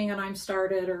stitching and I'm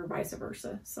started, or vice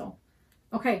versa. So,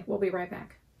 okay, we'll be right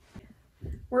back.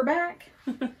 We're back.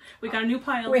 We got a new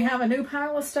pile. We have a new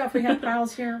pile of stuff. We have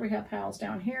piles here. We have piles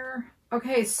down here.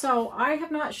 Okay, so I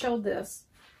have not showed this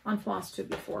on Flosstube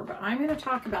before, but I'm going to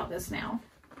talk about this now.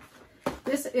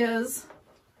 This is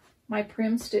my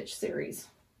Prim Stitch series.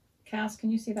 Cass,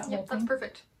 can you see that whole Yep, that's thing?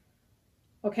 perfect.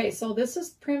 Okay, so this is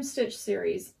Prim Stitch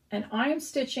series, and I'm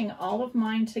stitching all of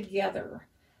mine together.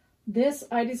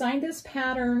 I designed this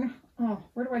pattern. Oh,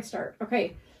 where do I start?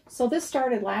 Okay, so this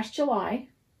started last July,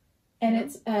 and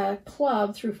it's a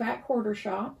club through Fat Quarter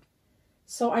Shop.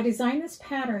 So I designed this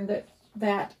pattern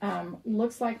that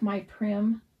looks like my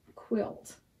Prim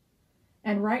quilt.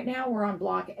 And right now we're on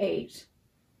block 8.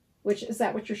 which is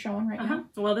that what you're showing right now?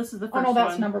 Well, this is the first one. Oh, no,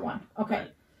 that's one, number 1. Okay.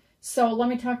 but- So let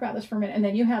me talk about this for a minute, and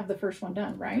then you have the first one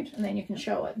done, right? And then you can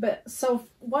show it. But so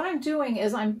what I'm doing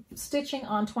is I'm stitching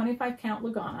on 25 count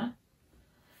Lugana,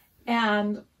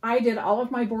 and I did all of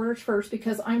my borders first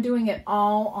because I'm doing it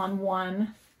all on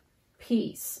one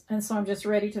piece. And so I'm just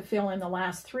ready to fill in the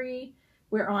last 3.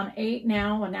 We're on 8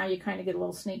 now, and now you kind of get a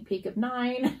little sneak peek of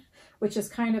 9, which is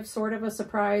kind of sort of a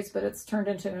surprise, but it's turned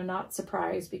into a not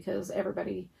surprise because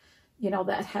everybody, you know,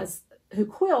 who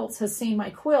quilts has seen my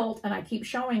quilt, and I keep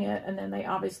showing it, and then they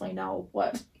obviously know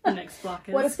what the next block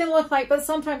is. What it's going to look like. But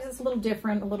sometimes it's a little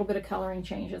different, a little bit of coloring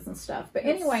changes and stuff. But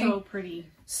anyway, so pretty.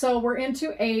 So we're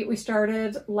into 8. We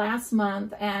started last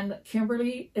month, and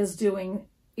Kimberly is doing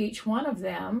each one of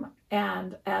them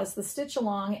and as the stitch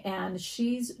along, and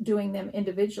she's doing them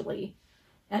individually,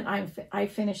 and I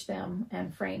finished them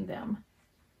and framed them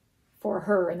for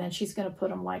her, and then she's going to put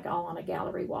them like all on a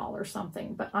gallery wall or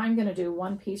something. But I'm going to do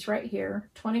one piece right here,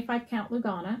 25 count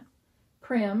Lugana,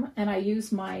 Prim, and I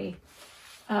use my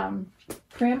Prim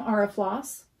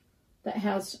Aurifloss that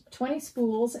has 20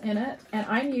 spools in it, and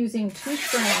I'm using 2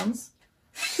 strands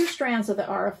of the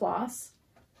Aurifloss,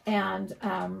 and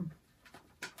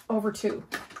over 2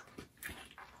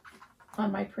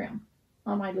 on my Prim,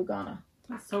 on my Lugana.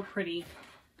 That's so pretty.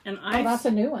 And that's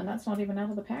a new one. That's not even out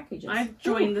of the packages. I've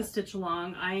joined the stitch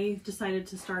along. I decided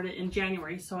to start it in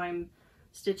January, so I'm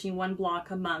stitching 1 block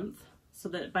a month so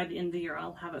that by the end of the year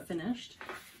I'll have it finished.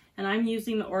 And I'm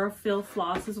using the Aurifil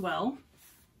floss as well,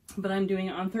 but I'm doing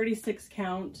it on 36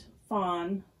 count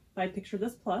fawn by Picture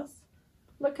This Plus.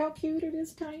 Look how cute it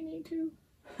is, tiny too.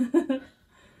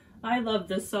 I love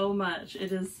this so much.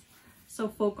 It is so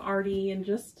folk arty and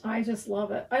I just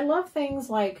love it. I love things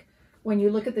like when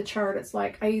you look at the chart, it's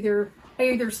like I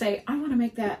either say I want to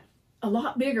make that a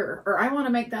lot bigger or I want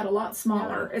to make that a lot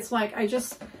smaller. Yeah. It's like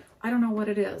I don't know what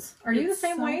it is. Are you the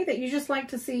same way that you just like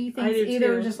to see things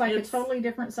either just like a totally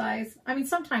different size? I mean,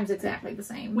 sometimes exactly the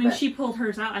same. When she pulled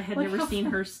hers out, I had never seen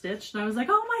her stitched, and I was like,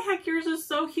 oh my heck, yours is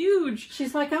so huge.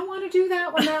 She's like, I want to do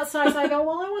that one that size. I go,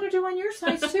 well, I want to do on your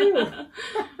size too.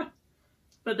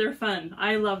 But they're fun.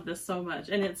 I love this so much,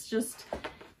 and it's just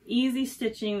easy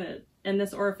stitching and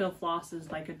this Aurifil floss is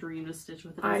like a dream to stitch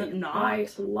with. It doesn't knot. I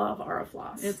love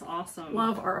Aurifloss. It's awesome.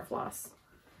 Love Aurifloss.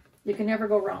 You can never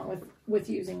go wrong with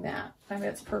using that. I mean,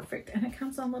 it's perfect. And it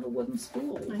comes on little wooden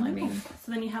spools. I mean,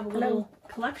 so then you have a little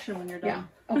collection when you're done.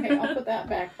 Yeah. Okay, I'll put that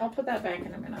back. I'll put that back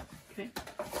in a minute. Okay.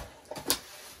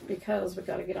 Because we've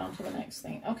got to get on to the next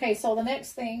thing. Okay, so the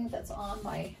next thing that's on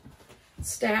my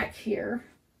stack here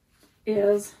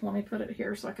is, let me put it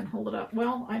here so I can hold it up.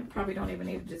 Well, I probably don't even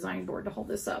need a design board to hold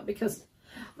this up because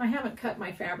I haven't cut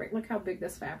my fabric. Look how big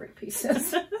this fabric piece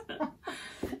is.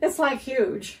 It's like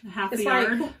huge. Half the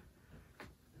yard.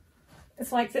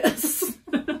 It's like this.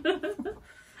 And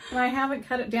I haven't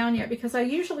cut it down yet because I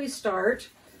usually start,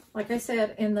 like I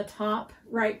said, in the top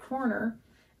right corner.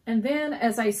 And then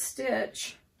as I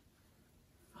stitch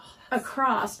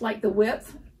across, like the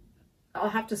width, I'll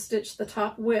have to stitch the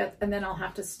top width, and then I'll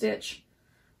have to stitch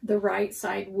the right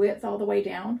side width all the way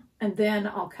down, and then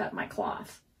I'll cut my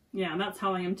cloth. Yeah, and that's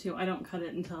how I am too. I don't cut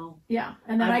it until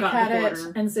and then I cut it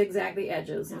and zigzag the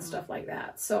edges and stuff like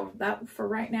that. So that for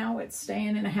right now, it's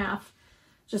staying in a half,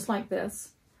 just like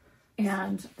this.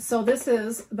 And so this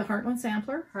is the Heartland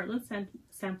Sampler. Heartland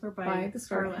Sampler by the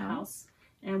Scarlet House.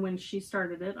 And when she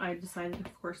started it, I decided,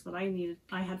 of course, that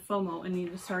I had FOMO and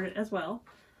needed to start it as well.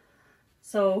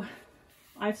 So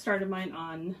I've started mine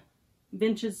on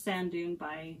Vintage Sand Dune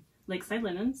by Lakeside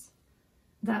Linens.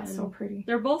 That's so pretty.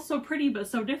 They're both so pretty, but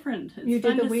so different. It's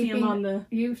fun to see them on the...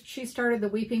 She started the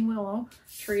Weeping Willow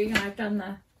tree, and I've done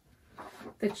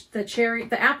the cherry,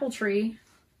 the apple tree,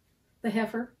 the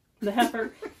heifer. The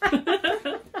heifer.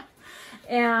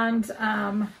 And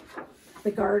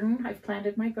the garden. I've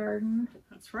planted my garden.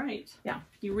 That's right. Yeah.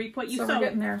 You reap what you sow. So we're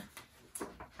getting there.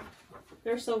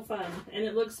 They're so fun, and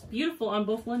it looks beautiful on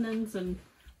both linens, and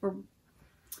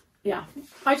yeah.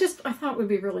 I thought it would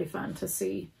be really fun to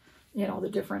see, you know, the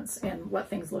difference in what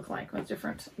things look like with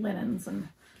different linens and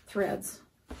threads.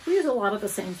 We use a lot of the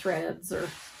same threads, or,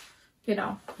 you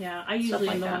know. Yeah, I usually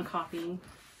am the one copying.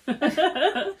 Because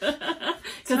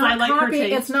I like her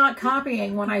taste. It's not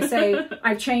copying when I say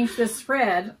I've changed this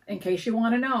thread, in case you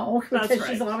want to know. Because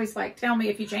she's always like, tell me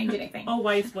if you change anything. Oh,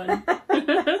 wise one.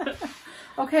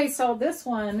 Okay, so this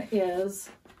one is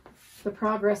the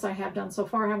progress I have done so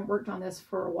far. I haven't worked on this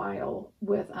for a while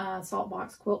with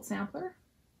Saltbox Quilt Sampler.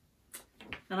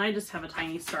 And I just have a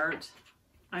tiny start.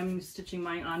 I'm stitching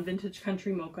mine on Vintage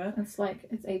Country Mocha. It's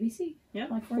ABC. Yeah,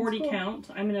 like 40 count.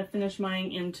 I'm going to finish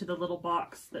mine into the little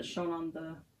box that's shown on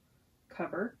the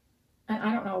cover. And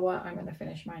I don't know what I'm going to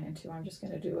finish mine into. I'm just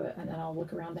going to do it, and then I'll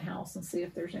look around the house and see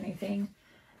if there's anything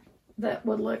that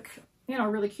would look, you know,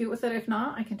 really cute with it. If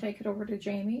not, I can take it over to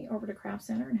Jamie, over to Craft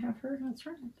Center, and have her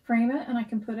frame it, and I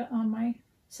can put it on my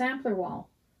sampler wall.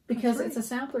 Because it's a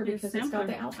sampler, because it's got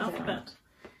the alphabet on it.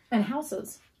 And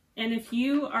houses. And if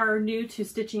you are new to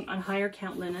stitching on higher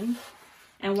count linen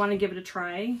and want to give it a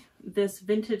try, this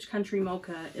Vintage Country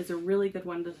Mocha is a really good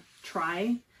one to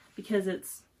try, because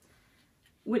it's,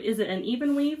 what is it, an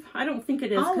even weave? I don't think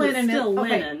it is, because it's still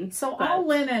linen. So all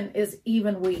linen is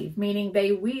even weave, meaning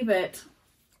they weave it,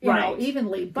 you know,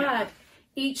 evenly, but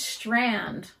each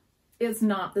strand is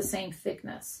not the same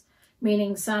thickness,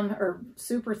 meaning some are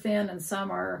super thin and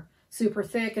some are super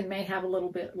thick and may have a little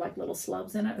bit like little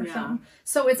slubs in it or something.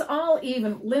 So it's all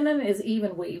even. Linen is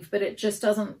even weave, but it just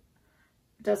doesn't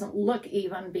look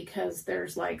even because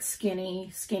there's like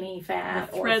skinny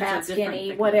fat, or fat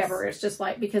skinny, whatever. It's just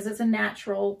like, because it's a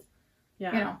natural,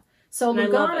 you know. So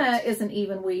Lugana is an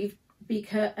even weave,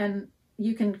 because, and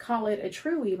you can call it a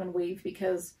true even weave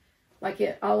because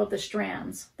like all of the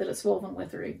strands that it's woven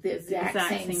with are the exact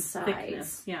same size.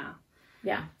 Thickness.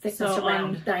 Yeah, thickness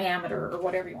around diameter, or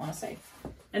whatever you want to say.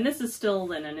 And this is still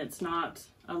linen. It's not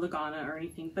a Lugana or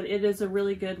anything, but it is a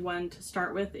really good one to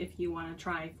start with if you want to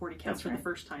try 40 counts for the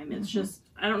first time. It's just,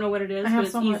 I don't know what it is, but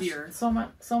it's easier.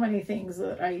 So many things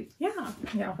that I you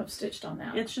know, have stitched on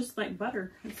that. It's just like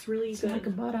butter. It's really good. Like a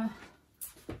butter.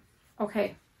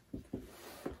 Okay.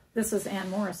 This is Ann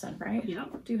Morrison, right? Yeah.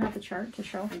 Do you have the chart to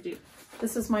show? I do.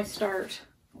 This is my start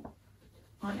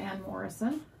on Ann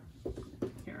Morrison.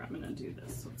 Here, I'm going to do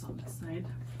this so it's on this side.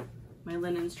 My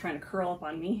linen's trying to curl up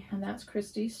on me. And that's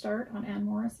Kristie's start on Ann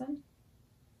Morrison.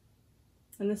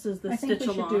 And this is the stitch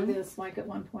along. I think we should do this like at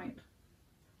one point.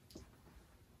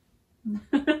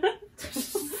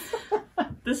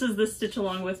 This is the stitch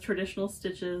along with traditional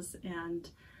stitches and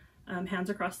Hands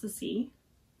Across the Sea.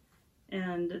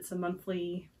 And it's a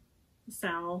monthly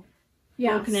sal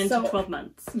broken into 12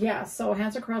 months. Yeah, so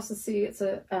Hands Across the Sea, it's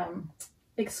a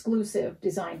exclusive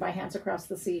design by Hands Across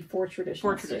the Sea for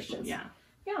traditional stitches.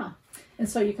 Yeah, and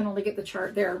so you can only get the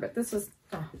chart there, but this is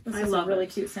a really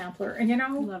cute sampler. And you know,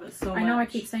 I love it so much. I know I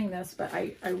keep saying this, but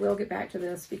I will get back to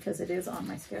this because it is on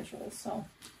my schedule. So,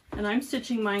 and I'm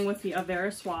stitching mine with the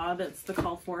Avera Soie that's the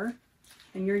call for,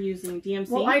 and you're using DMC.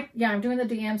 Well, I'm doing the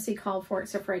DMC called for,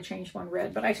 except for I changed one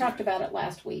red, but I talked about it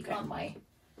last week on my,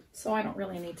 so I don't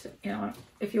really need to, you know,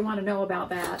 if you want to know about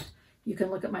that, you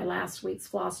can look at my last week's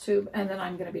Flosstube, and then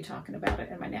I'm going to be talking about it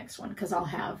in my next one because I'll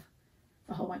have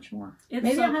a whole bunch more.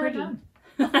 Maybe so I'll have it done.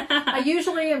 I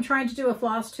usually am trying to do a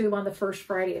Flosstube on the first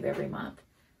Friday of every month,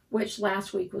 which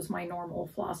last week was my normal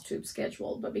Flosstube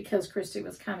schedule, but because Kristie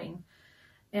was coming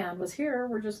and was here,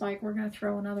 we're just like, we're going to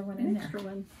throw another one in there.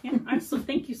 Yeah,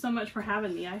 thank you so much for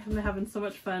having me. I'm having so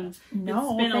much fun.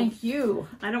 No, thank you.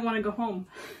 I don't want to go home.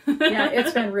 Yeah,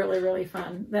 it's been really, really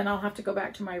fun. Then I'll have to go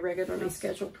back to my regularly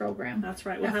scheduled program. That's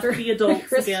right. We'll have to be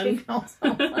adults again.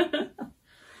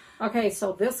 Okay,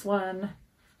 so this one,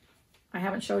 I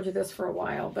haven't showed you this for a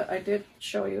while, but I did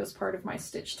show you as part of my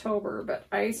Stitchtober, but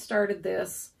I started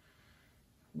this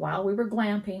while we were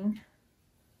glamping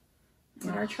in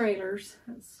our trailers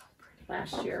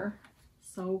last year.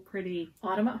 So pretty.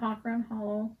 Autumn at Hawk Run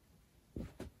Hollow.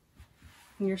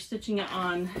 And you're stitching it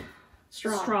on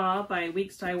straw by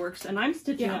Weeks Dye Works, and I'm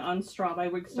stitching it on straw by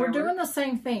Weeks Dye Works. We're doing the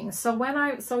same thing. So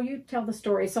you tell the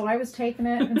story. So I was taking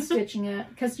it and stitching it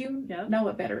because you know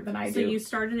it better than I do. So you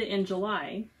started it in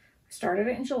July. Started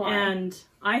it in July. And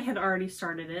I had already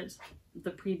started it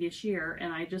the previous year,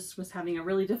 and I just was having a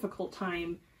really difficult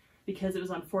time because it was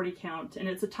on 40 count, and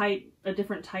it's a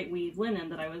different tight weave linen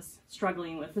that I was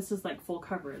struggling with. This is like full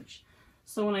coverage.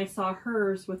 So when I saw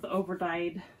hers with the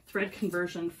over-dyed thread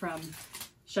conversion from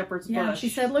Shepherd's Bush. She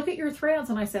said, look at your threads.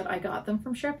 And I said, I got them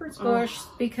from Shepherd's Bush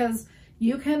because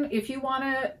you can, if you want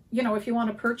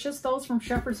to purchase those from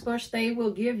Shepherd's Bush, they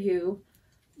will give you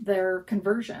their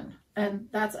conversion. And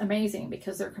that's amazing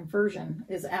because their conversion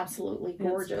is absolutely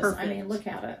gorgeous. I mean, look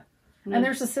at it. And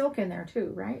there's a silk in there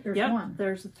too, right? There's one.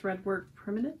 There's a threadwork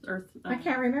primitive. I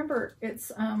can't remember. It's,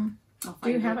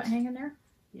 do you have it hanging there?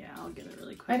 Yeah, I'll get it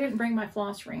really quick. I didn't bring my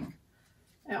floss ring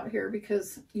out here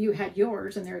because you had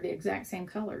yours and they're the exact same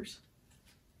colors.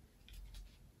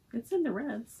 It's in the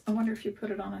reds. I wonder if you put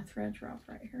it on a thread drop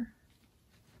right here.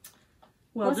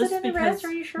 Well, was it in the reds?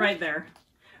 Are you sure? Right there.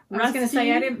 I was going to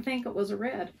say, I didn't think it was a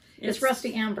red. It's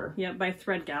Rusty Amber. Yeah, by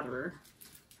Thread Gatherer.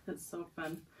 That's so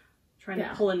fun. Trying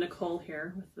to pull in Nicole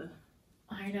here with the...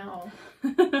 I know.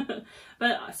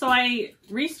 But, so I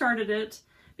restarted it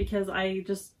because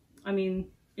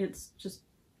it's just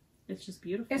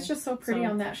beautiful. It's just so pretty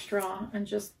on that straw and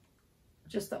just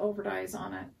just the overdyes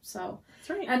on it. So That's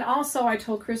right. And also I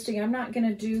told Kristie I'm not going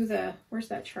to do the, where's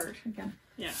that chart again?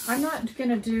 Yeah. I'm not going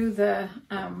to do the,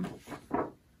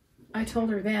 I told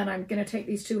her then I'm going to take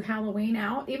these 2 Halloween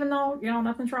out, even though, you know,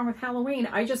 nothing's wrong with Halloween.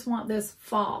 I just want this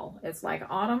fall. It's like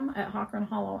autumn at Hawk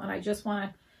Hollow, and I just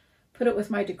want to put it with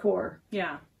my decor.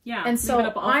 Yeah. Yeah. And so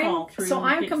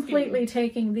I'm completely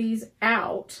taking these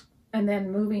out and then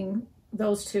moving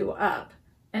those 2 up.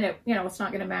 And it, you know, it's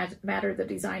not going to matter the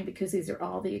design because these are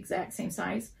all the exact same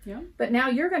size. Yeah. But now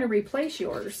you're going to replace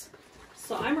yours.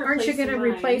 So I'm replacing Aren't you going to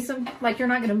mine. replace them? Like you're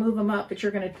not going to move them up, but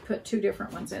you're going to put 2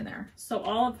 different ones in there. So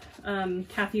all of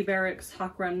Kathy Barrick's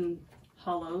Hawk Run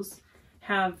hollows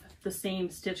have the same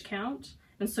stitch count.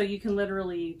 And so you can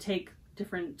literally take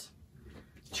different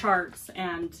charts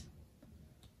and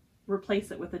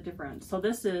replace it with a different. So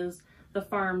this is the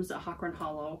farms at Hawk Run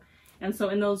Hollow. And so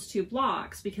in those 2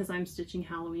 blocks, because I'm stitching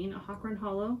Halloween at Hawk Run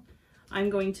Hollow,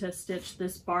 I'm going to stitch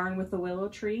this barn with the willow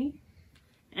tree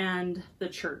and the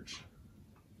church.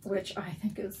 Which I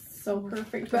think is so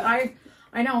perfect. But I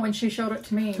know when she showed it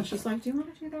to me, and she's like, do you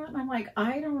want to do that? And I'm like,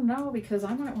 I don't know, because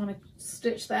I might want to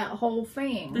stitch that whole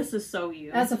thing. This is so you.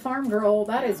 As a farm girl,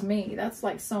 that is me. That's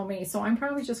like so me. So I'm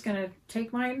probably just going to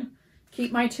take mine,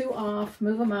 keep my 2 off,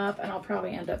 move them up, and I'll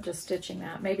probably end up just stitching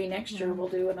that. Maybe next year we'll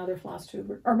do another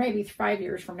Flosstube, or maybe 5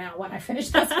 years from now when I finish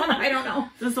this one. I don't know.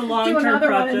 This is a long-term project. Do another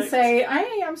project. one and say,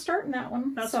 hey, I'm starting that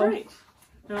one. That's right.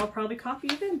 And I'll probably copy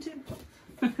you then too.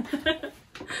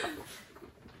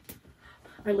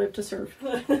 I live to serve.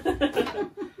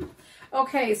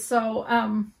 Okay,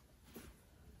 so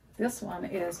this one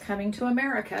is Coming to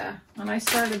America. And I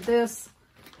started this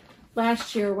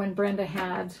last year when Brenda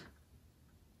had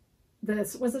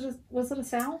this. Was it a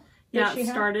Sal? Yeah, it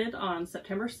started on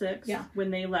September 6th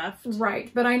when they left.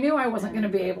 Right, but I knew I wasn't going to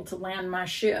be able to land my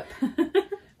ship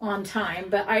on time,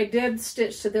 but I did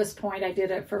stitch to this point. I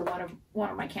did it for one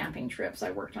of my camping trips.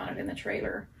 I worked on it in the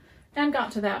trailer and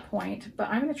got to that point, but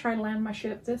I'm going to try to land my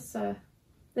ship this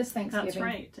Thanksgiving. That's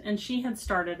right. And she had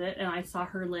started it, and I saw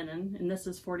her linen, and this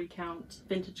is 40 count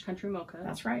vintage country mocha.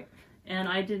 That's right. And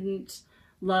I didn't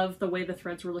love the way the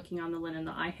threads were looking on the linen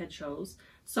that I had chose.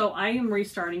 So I am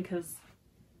restarting because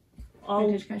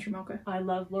vintage country mocha. I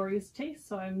love Lori's taste,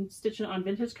 so I'm stitching on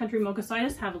vintage country mocha. So I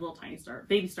just have a little tiny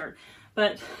baby start.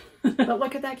 But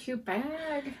look at that cute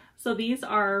bag. So these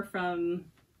are from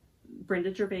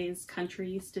Brenda Gervais'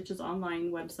 Country Stitches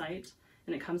Online website,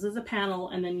 and it comes as a panel,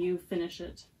 and then you finish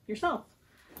it yourself.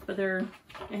 But I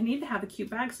need to have a cute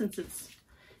bag since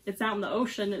it's out in the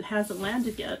ocean. It hasn't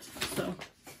landed yet, so.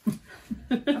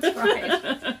 That's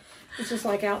right. It's just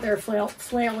like out there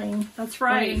flailing. That's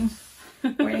right.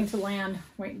 Waiting to land,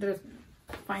 waiting to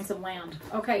find some land.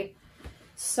 Okay,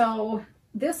 so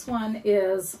this one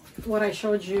is what I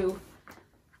showed you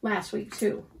last week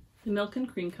too. The Milk and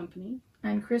Cream Company.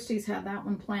 And Kristie's had that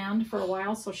one planned for a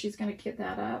while, so she's going to kit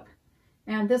that up.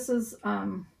 And this is, I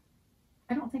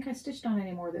don't think I stitched on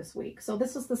any more this week. So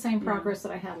this is the same progress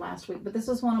that I had last week, but this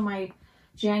is one of my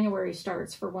January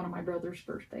starts for one of my brother's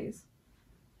birthdays.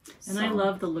 And I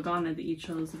love the Lugana that you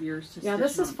chose of yours to stitch. Yeah,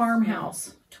 this is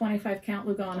Farmhouse, 25 count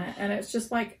Lugana, and it's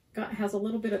just like, has a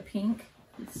little bit of pink.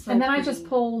 So and then pretty. I just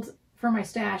pulled for my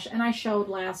stash, and I showed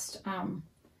last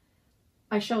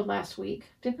week.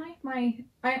 Didn't I?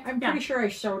 I'm pretty sure I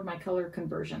showed my color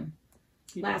conversion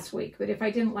last week. But if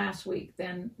I didn't last week,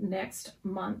 then next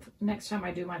time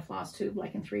I do my Flosstube,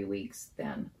 like in 3 weeks,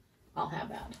 then I'll have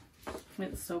that.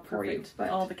 It's so perfect. But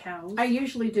all the cows. I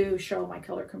usually do show my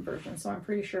color conversion, so I'm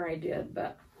pretty sure I did,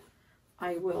 but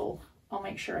I'll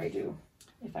make sure I do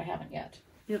if I haven't yet.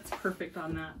 It's perfect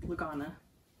on that Lugana.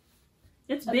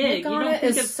 It's big. You don't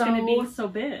think it's going to be so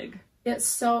big. It's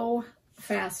so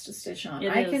fast to stitch on.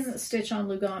 I can stitch on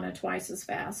Lugana twice as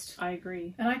fast. I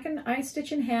agree. And I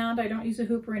stitch in hand. I don't use a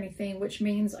hoop or anything, which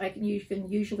means you can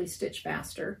usually stitch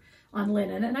faster on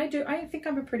linen. And I think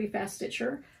I'm a pretty fast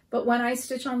stitcher. But when I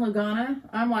stitch on Lugana,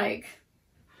 I'm like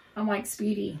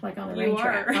speedy, like on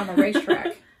the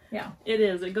racetrack. Yeah. It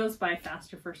is. It goes by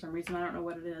faster for some reason. I don't know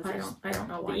what it is. I don't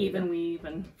know why. The even weave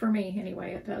and for me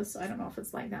anyway, it does. I don't know if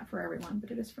it's like that for everyone,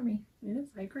 but it is for me. It is.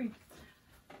 I agree.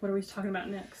 What are we talking about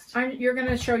next? You're going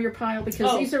to show your pile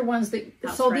because these are ones that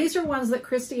these are ones that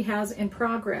Kristie has in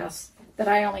progress that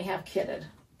I only have kitted,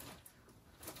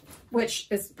 which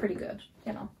is pretty good,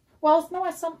 you know. Well, no,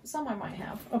 some I might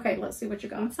have. Okay, let's see what you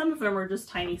got. And some of them are just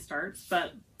tiny starts,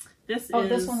 but this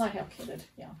this one I have kitted,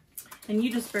 yeah. And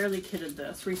you just barely kitted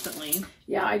this recently.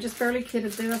 Yeah, I just barely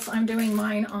kitted this. I'm doing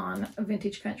mine on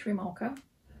Vintage Country Mocha.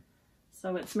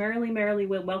 So it's Merrily, Merrily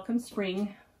Welcome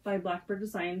Spring by Blackbird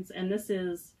Designs, and this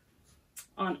is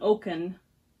on Oaken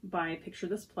by Picture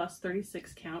This Plus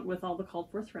 36 count with all the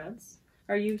called for threads.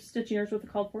 Are you stitching yours with the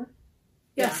called for?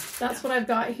 Yes, that's what I've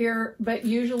got here. But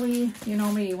usually, you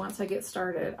know me, once I get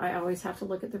started, I always have to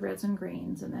look at the reds and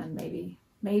greens, and then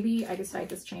maybe I decide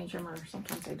to change them, or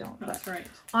sometimes I don't. That's right.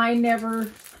 I never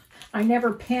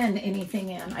pen anything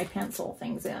in. I pencil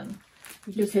things in.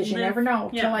 Because you never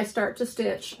know till I start to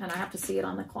stitch, and I have to see it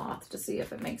on the cloth to see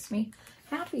if it makes me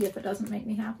happy. If it doesn't make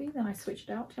me happy, then I switch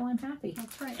it out till I'm happy.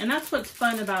 That's right. And that's what's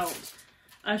fun about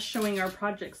us showing our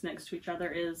projects next to each other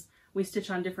is we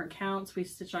stitch on different counts, we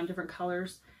stitch on different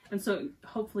colors, and so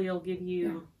hopefully it'll give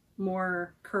you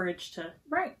more courage to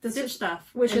stitch stuff.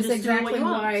 Which is exactly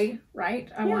why,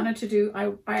 I wanted to do,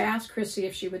 I asked Kristie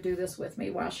if she would do this with me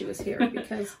while she was here,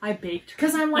 because I baked her.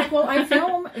 Because I'm like, well, I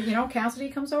film, you know, Cassidy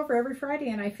comes over every Friday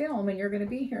and I film, and you're going to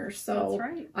be here, so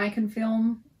I can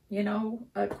film, you know,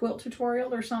 a quilt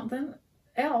tutorial or something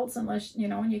else, unless, you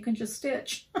know, and you can just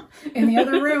stitch in the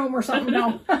other room or something.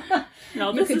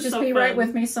 No, you could just be right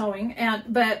with me sewing.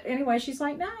 But anyway, she's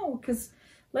like, no, because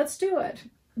let's do it.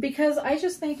 Because I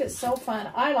just think it's so fun.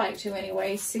 I like to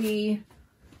anyway see,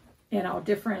 you know,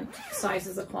 different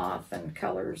sizes of cloth and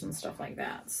colors and stuff like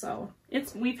that. So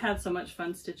we've had so much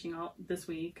fun stitching all this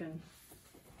week, and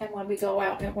when we go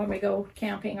out and when we go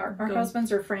camping, our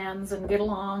husbands are friends and get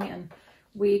along, and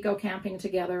we go camping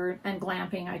together, and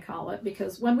glamping I call it,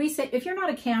 because when we say, if you're not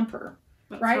a camper,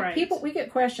 right? We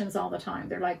get questions all the time.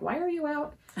 They're like, why are you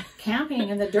out camping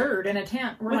in the dirt in a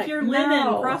tent? We're with like, your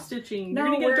linen cross-stitching.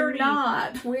 No, we're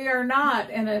not. We are not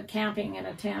camping in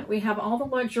a tent. We have all the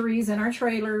luxuries in our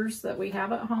trailers that we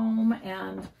have at home,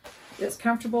 and it's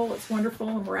comfortable, it's wonderful,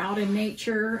 and we're out in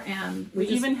nature, and we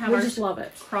just love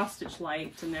it. Cross-stitch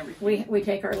lights and everything. We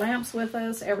take our lamps with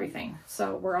us, everything.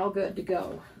 So we're all good to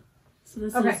go. So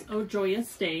this is Oh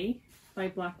Joyous Day by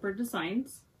Blackbird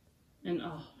Designs. And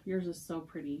oh, yours is so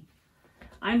pretty.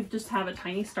 I just have a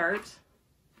tiny start.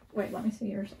 Wait, let me see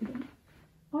yours again.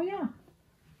 Oh yeah,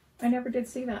 I never did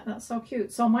see that. That's so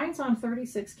cute. So mine's on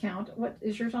 36 count. What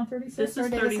is yours on 36? This is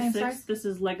 36. This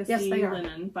is Legacy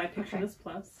Linen by Picture This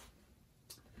Plus.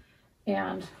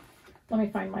 And let me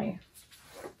find my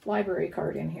library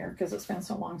card in here, because it's been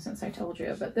so long since I told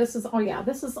you. But this is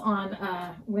this is on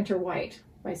Winter White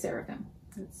by Seraphim.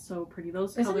 It's so pretty.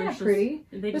 Those colors, isn't that pretty?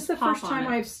 This is the first time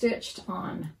I've stitched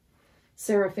on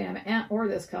Seraphim or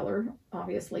this color,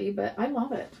 obviously, but I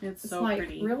love it. It's so like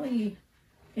pretty. Really,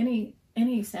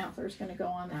 any sampler is going to go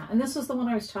on that. And this is the one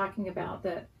I was talking about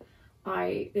that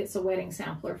it's a wedding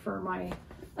sampler for my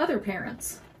other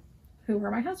parents, who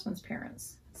were my husband's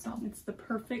parents. So it's the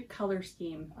perfect color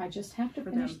scheme. I just have to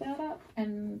finish that up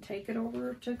and take it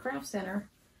over to Craft Center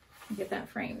and get that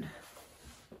framed.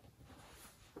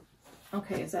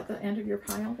 Okay, is that the end of your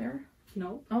pile there?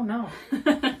 No. Oh, no.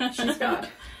 She's got...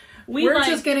 We're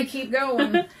just going to keep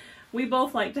going. We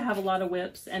both like to have a lot of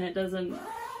whips, and it doesn't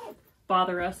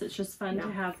bother us. It's just fun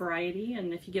to have variety,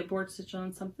 and if you get bored stitching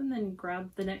on something, then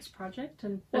grab the next project,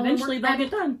 and eventually they'll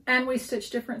get done. And we stitch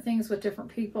different things with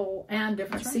different people, and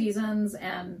different seasons,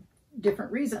 and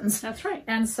different reasons. That's right.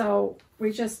 And so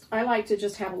I like to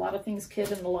just have a lot of things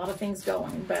kit and a lot of things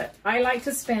going, but I like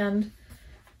to spend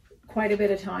quite a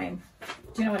bit of time,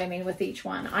 do you know what I mean, with each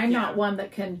one. I'm not one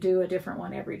that can do a different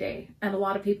one every day, and a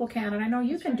lot of people can, and I know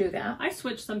you can do that. I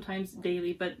switch sometimes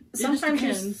daily, but sometimes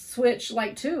you switch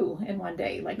like 2 in one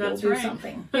day, like you'll do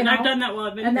something. And I've done that while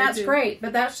I've been and that's great,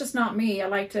 but that's just not me. I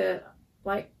like to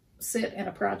sit in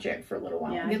a project for a little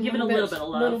while, give it a little bit of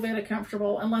love, a little bit of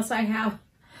comfortable, unless I have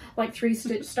like 3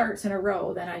 stitch starts in a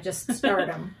row, then I just start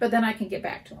them, but then I can get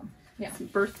back to them. Yeah,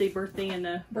 birthday, and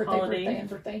a holiday.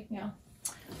 Birthday, yeah.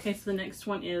 Okay, so the next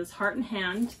one is Heart and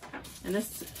Hand, and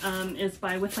this is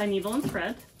by With Thy Needle and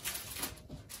Thread.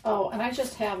 Oh, and I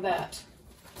just have that.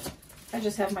 I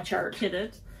just have my chart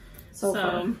kitted.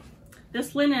 So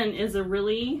this linen is a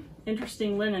really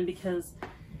interesting linen, because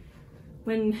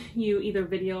when you either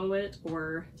video it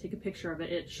or take a picture of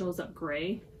it, it shows up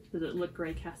gray. Does it look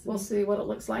gray, Cassidy? We'll see what it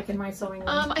looks like in my sewing room.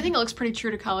 I think it looks pretty true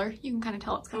to color. You can kind of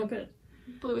tell it's kind of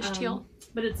bluish teal.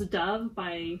 But it's Dove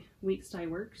by Weeks Dye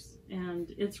Works,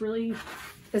 and it's really...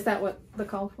 Is that what the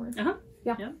call for is? Uh-huh.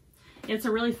 Yeah. It's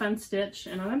a really fun stitch,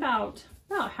 and I'm about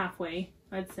halfway,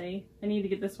 I'd say. I need to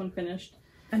get this one finished.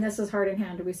 And this is Heart in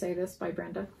Hand. Do we say this by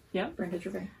Brenda? Yeah. Brenda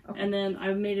Gervais. Okay. And then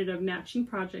I've made it a matching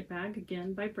project bag,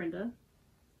 again, by Brenda.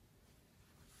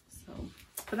 So,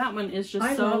 but that one is just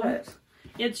I love it.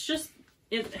 It's just...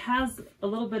 It has a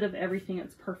little bit of everything.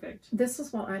 It's perfect. This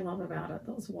is what I love about it.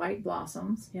 Those white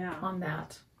blossoms on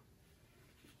that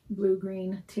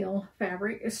blue-green teal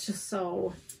fabric. It's just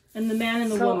so... And the man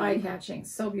and the woman. So eye-catching.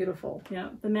 So beautiful.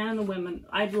 Yeah, the man and the women.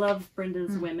 I love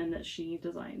Brenda's women that she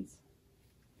designs.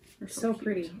 They're so cute.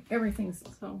 pretty. Everything's,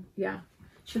 So yeah.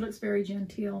 She looks very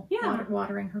genteel. Yeah.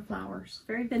 Watering her flowers.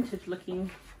 very vintage looking.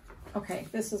 Okay,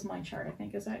 this is my chart, I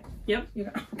think. Is that? Yep. You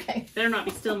know, okay. Better not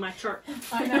be stealing my chart.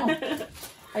 I know.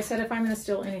 I said if I'm going to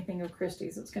steal anything of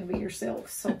Kristie's, it's going to be your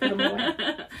silks. So put them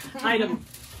away. Item.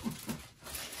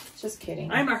 Just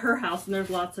kidding. I'm at her house and there's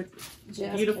lots of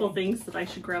Just beautiful kidding. things that I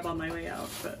should grab on my way out.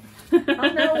 But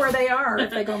I'll know where they are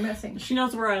if they go missing. she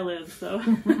knows where I live, so.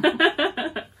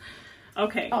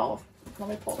 Okay. Oh, let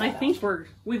me pull that I think out.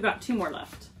 we've got 2 more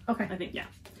left. Okay. I think, yeah.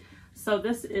 So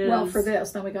this is... Well, for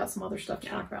this, then we got some other stuff to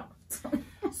Yeah. talk about.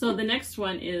 So the next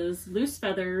one is Loose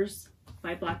Feathers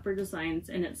by Blackbird Designs,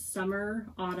 and it's summer,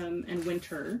 autumn, and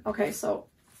winter. Okay, so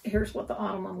here's what the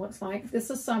autumn one looks like. This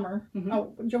is summer. Mhm.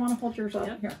 Oh, do you want to hold yours up?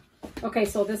 Yep. Here. Okay,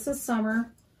 so this is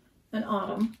summer and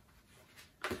autumn.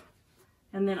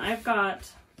 And then I've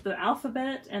got the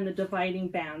alphabet and the dividing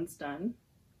bands done.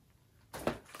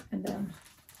 And then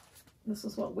this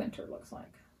is what winter looks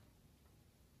like.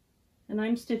 And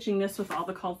I'm stitching this with all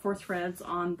the called for threads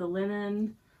on the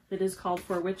linen that is called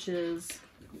for, which is,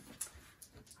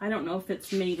 I don't know if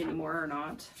it's made anymore or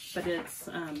not, but it's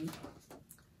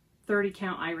 30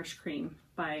 count Irish cream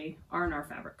by R&R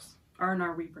Fabrics,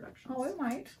 R&R Reproductions. Oh, it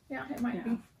might. Yeah, it might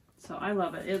be. So I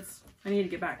love it. I need to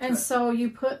get back to And it. so you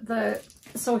put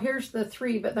so here's the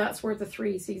 3, but that's where the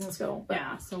 3 seasons go. But,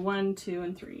 Yeah, so 1, 2,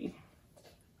 and 3.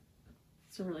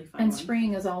 It's a really fun and one.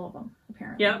 spring is all of them,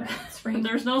 apparently. Yep. Spring.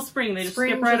 There's no spring. They just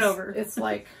spring skip right just- over. It's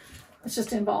like, it's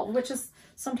just involved, which is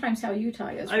sometimes how Utah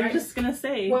is, I was right? just going to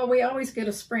say. Well, we always get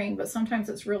a spring, but sometimes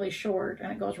it's really short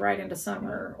and it goes right into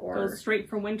summer Goes straight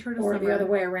from winter to or summer. the other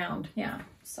way around. Yeah.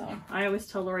 So I always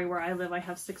tell Lori where I live, I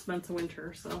have 6 months of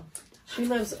winter, so. she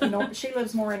lives she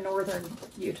lives more in northern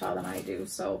Utah than I do,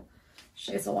 so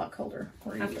it's a lot colder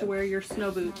where you Have to live. wear your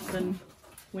snow boots and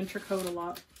winter coat a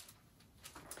lot.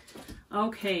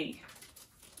 Okay.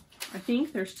 I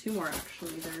think there's 2 more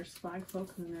actually. There's Flag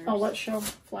Folk and there's... Oh, let's show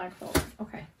flag folk.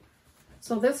 Okay.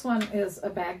 So this one is a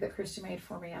bag that Kristie made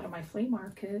for me out of my flea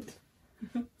market.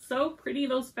 So pretty,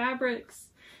 those fabrics.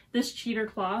 This cheater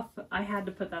cloth, I had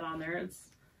to put that on there.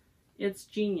 It's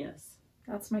genius.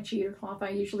 That's my cheater cloth. I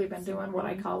usually been doing what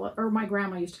I call it, or my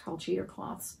grandma used to call cheater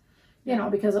cloths. You know,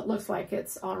 because it looks like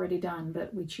it's already done,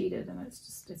 but we cheated and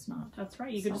it's not. That's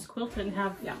right. You could just quilt it and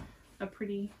have a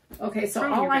pretty... Okay, so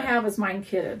From all your I bag. have is mine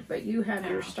kitted, but you have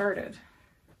yours started.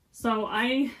 So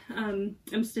I am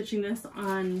stitching this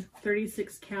on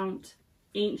 36 count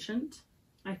Ancient.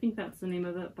 I think that's the name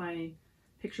of it by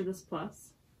Picture This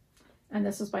Plus. And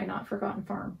this is by Not Forgotten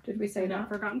Farm. Did we say Not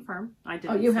that? Forgotten Farm. I did.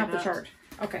 Oh, you have the chart.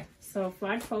 Okay. So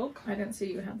Flag Folk. I didn't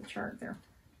see you had the chart there.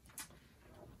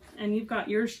 And you've got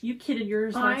yours, you kitted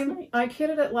yours last night. I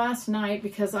kitted it last night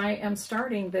because I am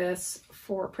starting this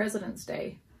for President's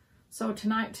Day. So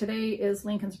today is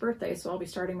Lincoln's birthday, so I'll be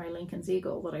starting my Lincoln's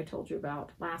Eagle that I told you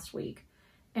about last week.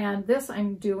 And this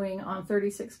I'm doing on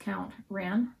 36 count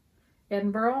Wren,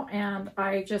 Edinburgh, and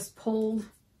I just pulled,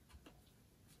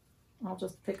 I'll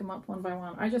just pick them up one by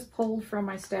one. I just pulled from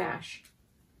my stash.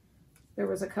 There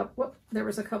was a couple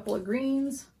of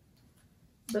greens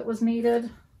that was needed,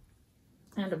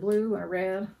 and a blue and a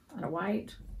red and a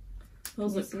white.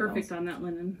 Those You look see perfect those? on that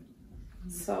linen.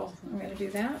 So I'm going to do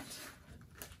that.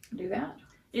 Do that.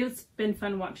 It's been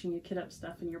fun watching you kit up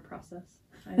stuff in your process.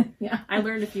 Yeah. I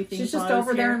learned a few things. She's just while I was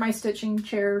over there here. in my stitching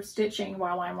chair stitching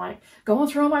while I'm like going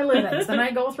through my linens. Then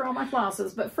I go through all my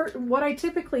flosses. But what I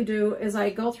typically do is I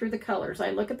go through the colors.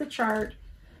 I look at the chart,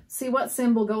 see what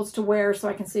symbol goes to where so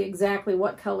I can see exactly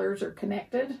what colors are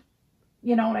connected.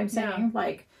 You know what I'm saying? Yeah.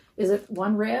 Like, is it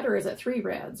 1 red or is it 3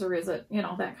 reds or is it, you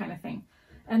know, that kind of thing.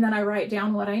 And then I write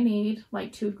down what I need,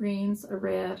 like 2 greens, a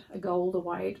red, a gold, a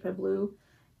white, a blue.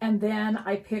 And then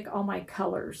I pick all my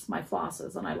colors, my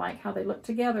flosses, and I like how they look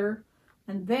together.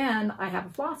 And then I have a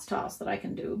floss toss that I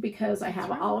can do because I have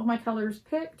all of my colors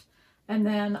picked. And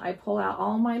then I pull out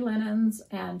all my linens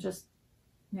and just,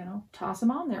 you know, toss them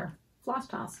on there. Floss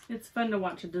toss. It's fun to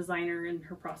watch a designer in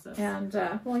her process. And,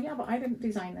 well, yeah, but I didn't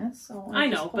design this, so I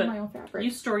just know, pull but my own fabric.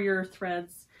 you store your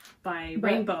threads by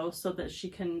But- rainbow so that she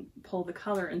can pull the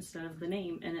color instead of the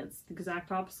name. And it's the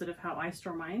exact opposite of how I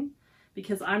store mine.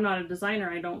 Because I'm not a designer,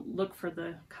 I don't look for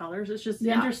the colors. It's just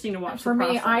interesting to watch For the me,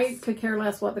 process. I could care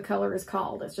less what the color is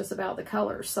called. It's just about the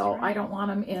colors. So I don't want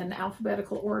them in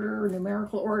alphabetical order, or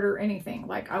numerical order, anything.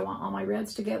 Like I want all my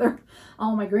reds together,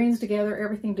 all my greens together,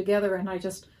 everything together, and I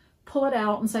just pull it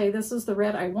out and say, this is the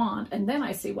red I want, and then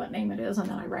I see what name it is, and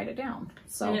then I write it down.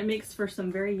 So And it makes for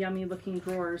some very yummy looking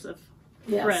drawers of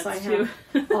yes, threads I too.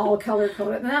 have all color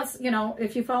coded. And that's, you know,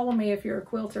 if you follow me, if you're a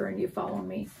quilter and you follow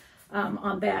me,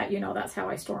 on that, you know, that's how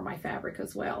I store my fabric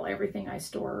as well. Everything I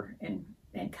store in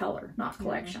in color, not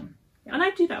collection. Yeah. And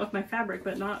I do that with my fabric,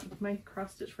 but not my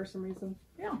cross stitch for some reason.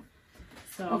 Yeah.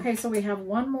 So okay, so we have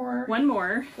one more. One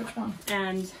more. Which one?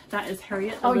 And that is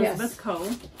Harriet Oh, Elizabeth yes. Coe.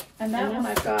 And that one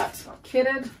I've got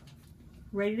kitted.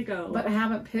 Ready to go. But I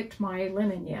haven't picked my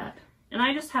linen yet. And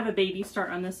I just have a baby start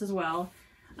on this as well.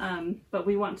 But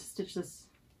we want to stitch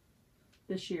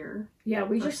this year. Yeah,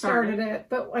 we just started it.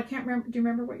 But I can't remember. Do you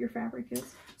remember what your fabric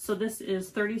is? So this is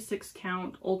 36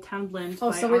 count Old Town Blend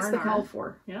by so it's R&R. the called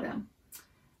for. Yeah. Then.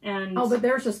 And but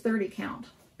theirs is 30 count.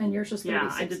 And yours is 36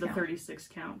 count. Yeah, I did the count. 36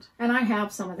 count. And I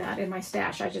have some of that in my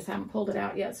stash. I just haven't pulled it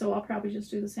out yet. So I'll probably just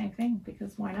do the same thing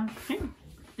because why not?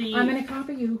 Yeah. I'm going to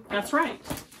copy you. That's right.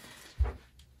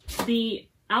 The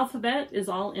alphabet is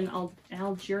all in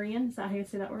Algerian. Is that how you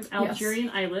say that word? Algerian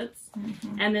eyelets.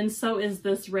 And then so is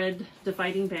this red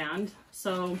dividing band.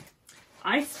 So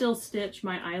I still stitch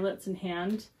my eyelets in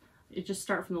hand. You just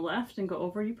start from the left and go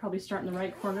over. You probably start in the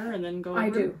right corner and then go over. I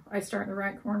do. I start in the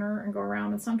right corner and go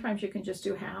around. And sometimes you can just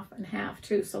do half and half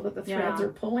too, so that the threads are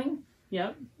pulling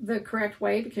the correct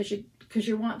way because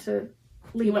you want to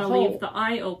leave a hole. Leave the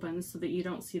eye open so that you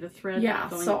don't see the thread. Yeah.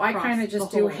 Going so I kind of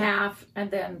just do hole. half and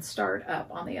then start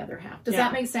up on the other half. Does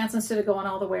that make sense? Instead of going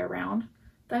all the way around,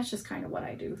 that's just kind of what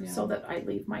I do, so that I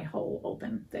leave my hole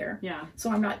open there. Yeah. So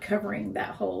I'm not covering that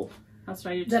hole. That's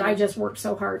what I do too. That I just worked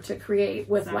so hard to create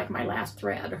with like my last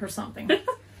thread or something.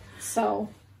 So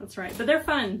that's right. But they're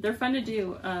fun. They're fun to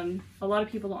do. A lot of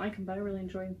people don't like them, but I really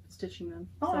enjoy stitching them.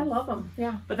 Oh, so. I love them.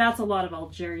 Yeah. But that's a lot of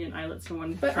Algerian eyelets in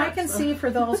one. But I can see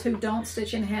for those who don't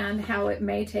stitch in hand how it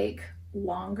may take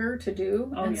longer to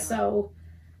do. Oh, so,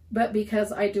 but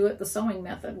because I do it the sewing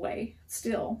method way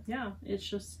still. Yeah, it's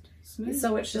just smooth.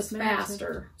 So it's just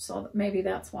faster. So maybe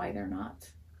that's why they're not.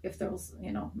 If those,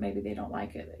 maybe they don't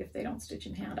like it if they don't stitch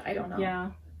in hand. I don't know. Yeah.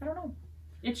 I don't know.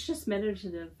 It's just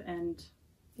meditative and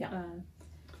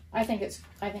I think it's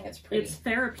pretty. It's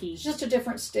therapy. It's just a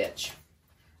different stitch.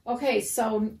 Okay,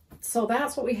 so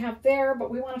that's what we have there,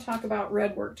 but we want to talk about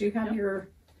red work. Do you have your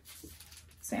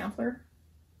sampler?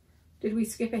 Did we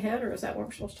skip ahead, or is that what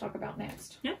we're supposed to talk about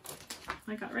next? Yep.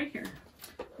 I got right here.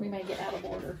 We may get out of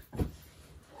order.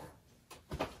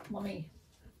 Let me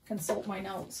consult my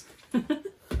notes.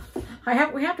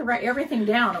 We have to write everything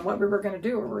down of what we were going to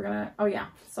do, or we're going to, oh yeah,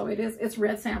 so it's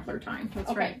red sampler time.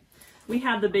 That's right. We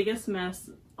had the biggest mess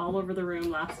all over the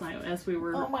room last night as we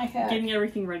were getting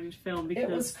everything ready to film because it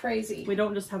was crazy. We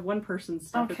don't just have one person's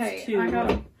stuff, it's two. I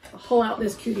gotta pull out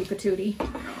this cutie patootie.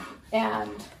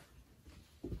 And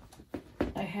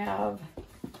I have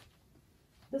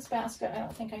this basket. I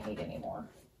don't think I need any more.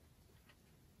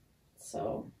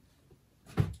 So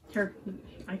here,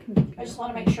 I just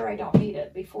want to make sure I don't need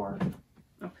it before.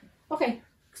 Okay.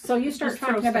 So you start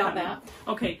talking about that.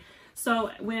 Okay.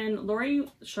 So when Lori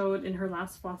showed in her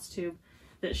last Flosstube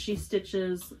that she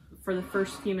stitches for the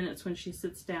first few minutes when she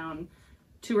sits down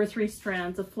 2 or 3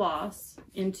 strands of floss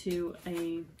into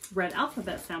a red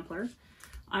alphabet sampler,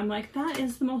 I'm like, that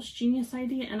is the most genius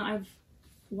idea, and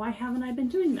why haven't I been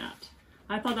doing that?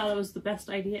 I thought that was the best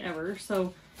idea ever.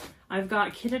 So I've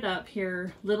got kitted up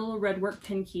here Little Red Work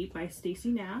Pin Keep by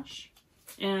Stacy Nash,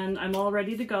 and I'm all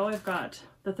ready to go. I've got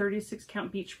the 36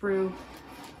 count Beach Brew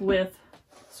with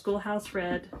Schoolhouse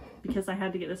Red because I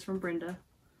had to get this from Brenda,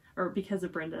 or because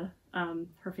of Brenda,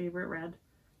 her favorite red,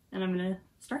 and I'm gonna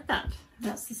start that.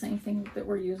 That's the same thing that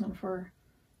we're using for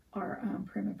our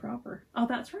Prim and Proper. Oh,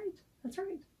 that's right. That's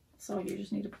right. So you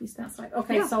just need to piece that side.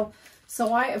 Okay, yeah.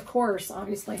 So I of course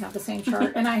obviously have the same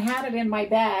chart, and I had it in my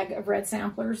bag of red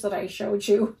samplers that I showed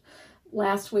you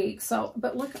last week. So,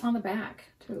 but look on the back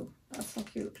too. That's so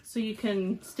cute. So you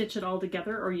can stitch it all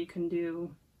together, or you can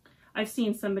do. I've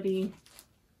seen somebody.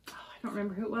 I don't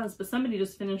remember who it was, but somebody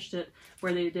just finished it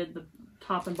where they did the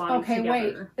top and bottom together.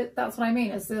 Okay, wait. That's what I mean.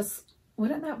 Is this?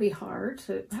 Wouldn't that be hard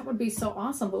to? That would be so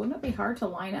awesome. But wouldn't it be hard to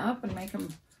line up and make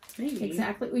them? Maybe.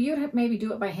 Exactly. Well, you'd have maybe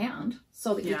do it by hand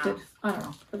so that you could. I don't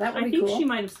know. But that would be cool. I think she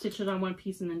might have stitched it on one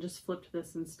piece and then just flipped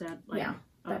this instead. Like,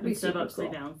 that'd be instead super of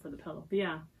upside down for the pillow. But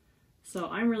yeah. So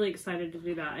I'm really excited to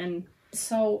do that, and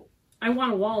so I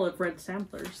want a wall of red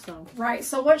samplers. So right.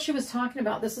 So what she was talking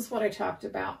about. This is what I talked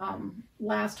about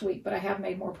last week, but I have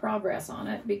made more progress on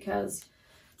it because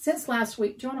since last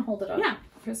week. Do you want to hold it up? Yeah,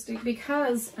 Kristie.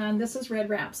 Because this is Red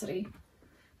Rhapsody.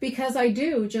 Because I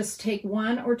do just take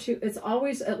 1 or 2. It's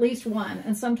always at least 1,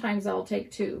 and sometimes I'll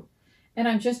take 2. And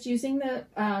I'm just using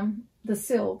the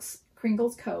silks,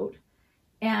 Kringle's coat.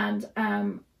 And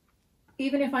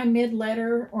even if I'm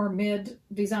mid-letter or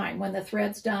mid-design, when the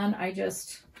thread's done,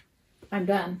 I'm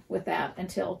done with that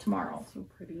until tomorrow. So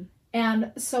pretty.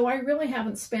 And so I really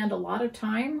haven't spent a lot of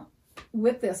time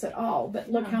with this at all,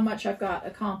 but look how much I've got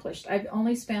accomplished. I've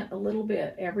only spent a little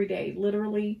bit every day,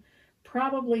 literally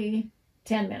probably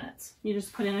 10 minutes. You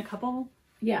just put in a couple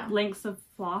lengths of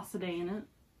floss a day in it.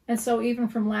 And so even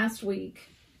from last week,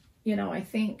 you know, I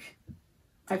think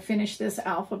I finished this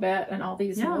alphabet and all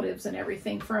these motives and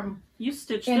everything from... You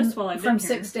stitched this while I've been from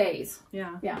here. 6 days.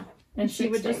 Yeah. Yeah. And she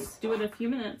would just do it a few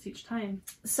minutes each time.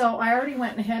 So I already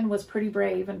went ahead and was pretty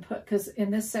brave and put, because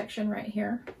in this section right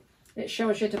here, it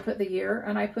shows you to put the year,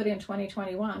 and I put in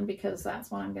 2021 because that's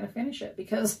when I'm going to finish it.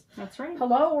 Because that's right.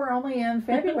 Hello, we're only in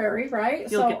February, right?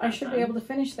 So I should be able to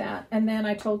finish that. And then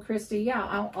I told Kristie,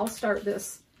 yeah, I'll start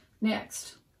this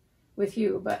next with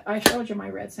you. But I showed you my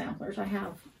red samplers. I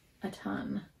have a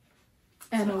ton,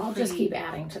 and I'll just keep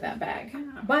adding to that bag.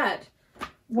 Yeah. But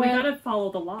we got to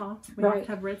follow the law. We have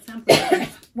to have red samplers.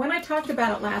 When I talked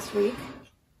about it last week,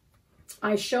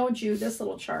 I showed you this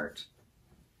little chart.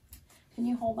 Can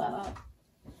you hold that up?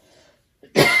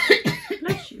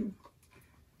 Bless you.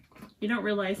 You don't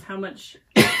realize how much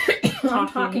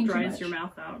talking dries your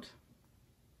mouth out.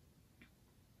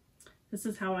 This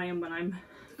is how I am when I'm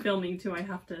filming too. I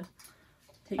have to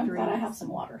take I'm glad I have some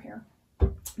water here.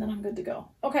 Then I'm good to go.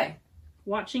 Okay.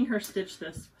 Watching her stitch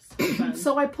this was so fun.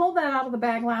 So I pulled that out of the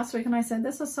bag last week and I said,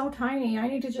 this is so tiny. I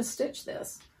need to just stitch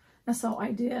this. And so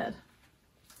I did.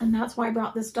 And that's why I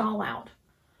brought this doll out.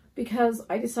 Because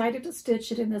I decided to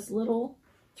stitch it in this little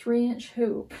 3-inch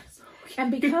hoop. And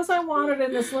because I wanted it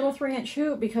in this little 3-inch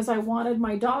hoop, because I wanted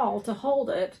my doll to hold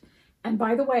it. And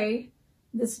by the way,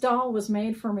 this doll was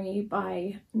made for me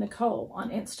by Nicole on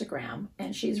Instagram.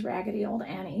 And she's Raggedy Old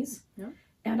Annie's. Yep.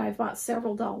 And I've bought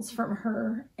several dolls from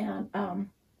her. And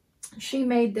she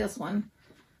made this one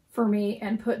for me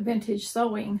and put vintage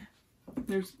sewing.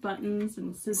 There's buttons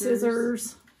and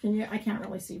scissors. And I can't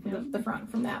really see the front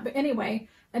from that. But anyway...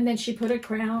 And then she put a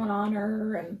crown on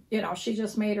her, and, you know, she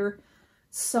just made her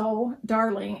so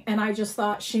darling. And I just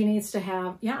thought she needs to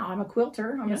have, I'm a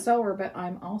quilter, I'm a sewer, but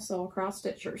I'm also a cross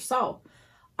stitcher. So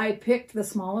I picked the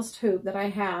smallest hoop that I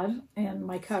had in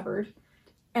my cupboard.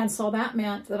 And so that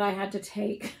meant that I had to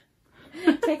take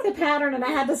the pattern and I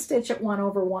had to stitch it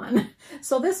 1/1.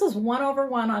 So this is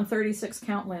 1/1 on 36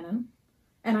 count linen.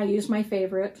 And I used my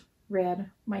favorite red,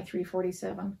 my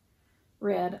 347.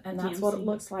 Red, and that's DMC. What it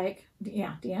looks like.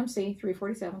 Yeah, DMC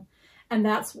 347, and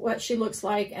that's what she looks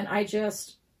like. And I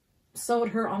just sewed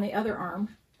her on the other arm,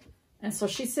 and so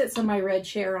she sits in my red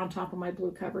chair on top of my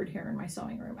blue cupboard here in my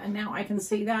sewing room. And now I can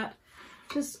see that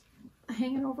just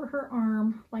hanging over her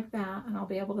arm like that, and I'll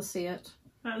be able to see it.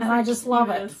 And I just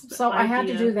love it. So I had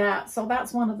to do that. So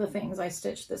that's one of the things I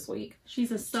stitched this week.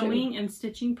 She's a sewing and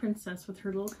stitching princess with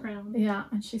her little crown. Yeah,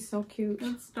 and she's so cute.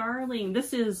 That's darling.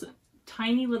 This is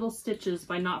Tiny Little Stitches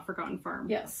by Not Forgotten Farm.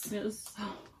 Yes. It is so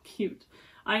cute.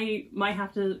 I might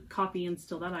have to copy and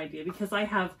steal that idea because I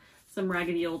have some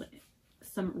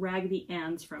Raggedy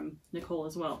Anns from Nicole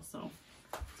as well. So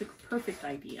it's a perfect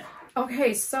idea.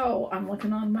 Okay, so I'm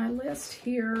looking on my list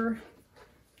here,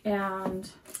 and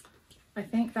I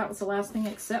think that was the last thing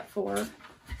except for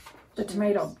the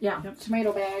tomato. Yeah,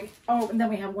 tomato bag. Oh, and then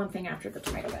we have one thing after the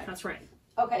tomato bag. That's right.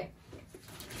 Okay.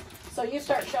 So you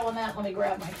start showing that. Let me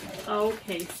grab my tomato.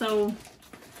 Okay, so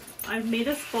I've made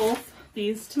us both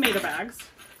these tomato bags.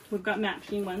 We've got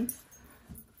matching ones.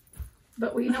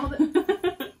 But we know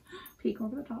that... Peek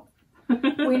over the top.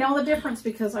 We know the difference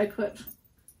because I put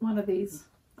one of these.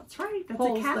 That's right. That's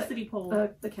a Cassidy pole.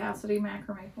 The Cassidy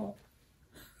macrame pole.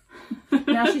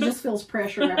 Now she just feels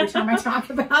pressure every time I talk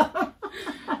about them.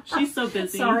 She's so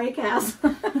busy. Sorry, Cass.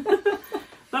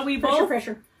 But we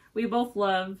both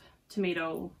love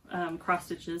tomato cross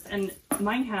stitches, and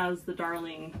mine has the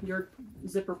darling your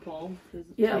zipper pull.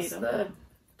 Yes, the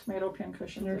tomato pin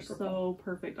cushion. They're so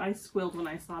perfect. I squealed when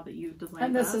I saw that you designed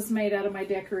and this is made out of my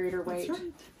decorator weight. That's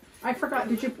right. I forgot.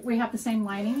 We have the same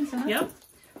linings in it? Yep.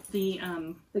 The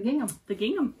gingham. The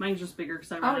gingham. Mine's just bigger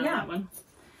because I ran out of that one.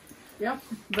 Yep.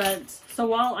 But so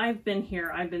while I've been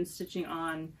here, I've been stitching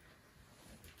on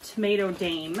Tomato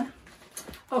Dame.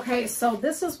 Okay, so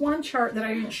this is one chart that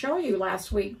I didn't show you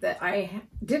last week that I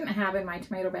didn't have in my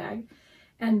tomato bag.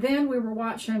 And then we were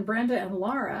watching Brenda and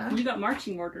Laura. You got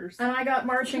marching orders. And I got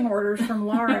marching orders from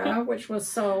Laura, which was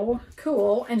so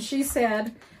cool. And she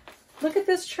said, look at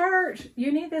this chart.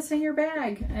 You need this in your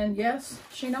bag. And yes,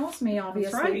 she knows me,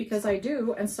 obviously, because I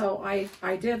do. And so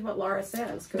I did what Laura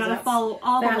says. Gotta follow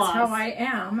all the laws. That's how I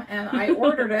am. And I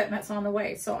ordered it, and it's on the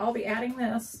way. So I'll be adding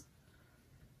this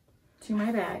to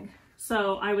my bag.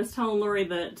 So I was telling Lori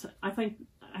that I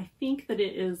think that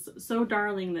it is so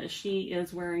darling that she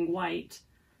is wearing white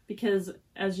because,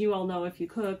 as you all know, if you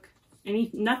cook,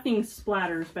 nothing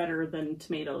splatters better than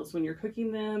tomatoes when you're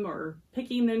cooking them or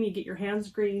picking them. You get your hands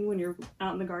green when you're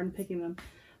out in the garden picking them.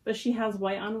 But she has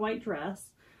white on white dress.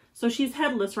 So she's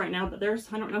headless right now, but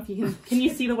there's, I don't know if you can you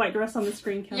see the white dress on the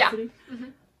screen, Cassidy? Yeah. Mm-hmm.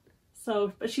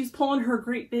 So, but she's pulling her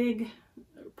great big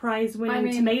prize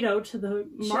winning tomato to the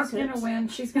market. She's going to win.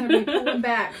 She's going to be pulling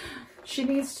back. She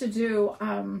needs to do,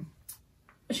 I'm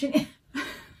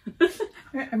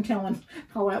telling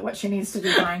Paulette what she needs to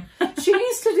design. She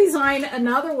needs to design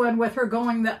another one with her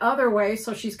going the other way,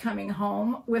 so she's coming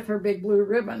home with her big blue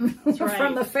ribbon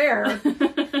from the fair,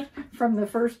 from the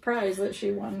first prize that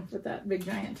she won with that big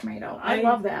giant tomato. I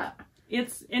love that. It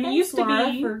Thanks, used to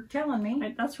Laura, be for telling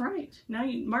me. That's right. Now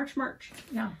you March.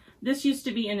 Yeah. This used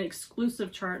to be an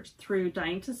exclusive chart through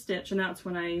Dying to Stitch, and that's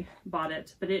when I bought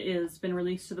it. But it has been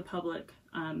released to the public.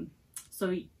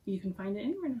 So you can find it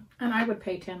anywhere now. And I would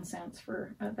pay 10 cents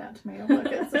for that tomato. Look,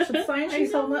 it's such a sign.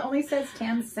 She only says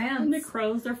 10 cents. And the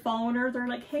crows, they're following her. They're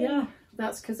like, hey. Yeah,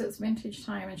 that's because it's vintage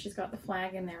time, and she's got the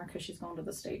flag in there because she's going to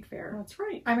the state fair. That's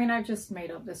right. I mean, I've just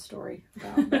made up this story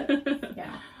about it.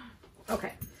 Yeah.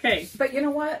 Okay. Okay. But you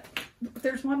know what?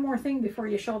 There's one more thing before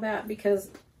you show that,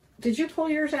 because did you pull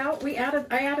yours out? I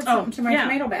added something to my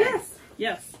tomato bag. Yes.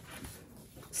 Yes.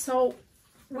 So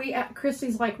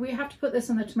Kristie's like, we have to put this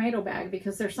in the tomato bag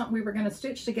because there's something we were going to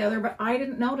stitch together, but I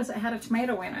didn't notice it had a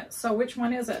tomato in it. So which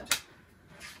one is it?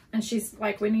 And she's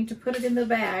like, we need to put it in the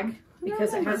bag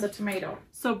because it has a tomato.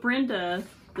 So Brenda,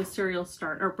 the serial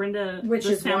start, or Brenda, which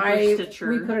the is why we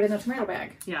put it in the tomato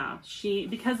bag. Yeah,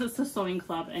 because it's a sewing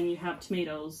club and you have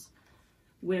tomatoes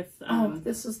with.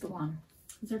 This is the one.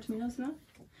 Is there tomatoes in it?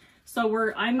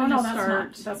 So I'm going to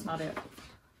start. That's not it.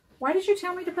 Why did you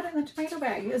tell me to put it in the tomato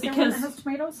bag? Is there one that has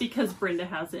tomatoes? Because Brenda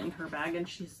has it in her bag, and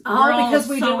she's. Because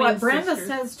we do what Brenda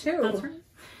says too. That's right.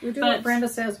 We do what Brenda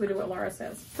says. We do what Laura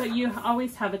says. But you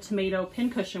always have a tomato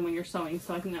pincushion when you're sewing,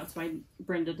 so I think that's why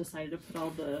Brenda decided to put all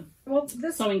the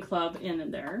sewing club in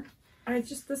there.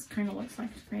 This kind of looks like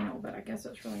a tomato, but I guess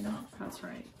it's really not. That's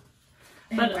right.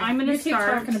 Anyway, but I'm going to start.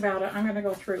 Keep talking about it. I'm going to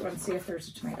go through and see if there's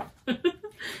a tomato.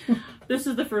 This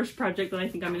is the first project that I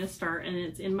think I'm going to start, and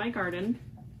it's in my garden.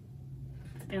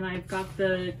 And I've got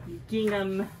the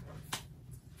gingham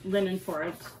linen for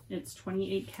it. It's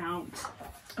 28 count.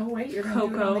 Oh wait, you're going to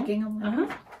do it on the gingham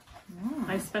linen?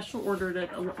 I special ordered it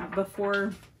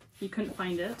before you couldn't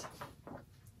find it.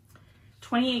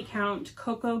 28 count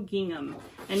cocoa gingham.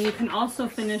 And you can also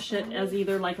finish it as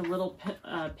either like a little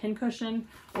pin cushion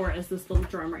or as this little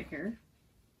drum right here.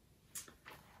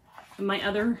 And my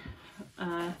other,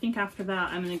 I think after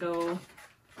that I'm going to go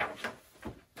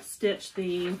stitch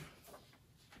the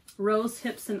Rose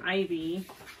Hips and Ivy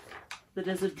that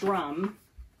is a drum.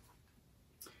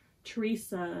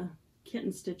 Teresa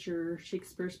Kitten Stitcher,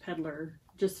 Shakespeare's Peddler,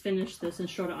 just finished this and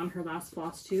showed it on her last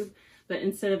Flosstube, but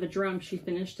instead of a drum she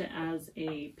finished it as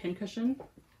a pincushion.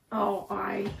 Oh,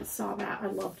 I saw that. I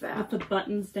love that. With the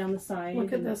buttons down the side.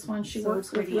 Look at this one. She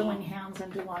works with willing hands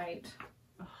and delight.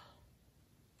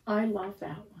 I love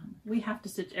that one. We have to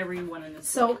stitch every one in this.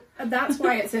 So that's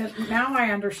why it's in. Now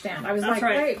I understand. I was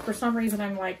wait, for some reason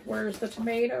I'm like, where's the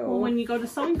tomato? Well, when you go to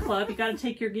sewing club, you got to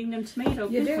take your gingham tomato.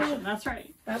 You do. That's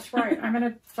right. That's right. I'm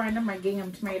going to find my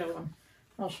gingham tomato and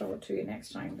I'll show it to you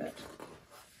next time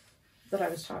that I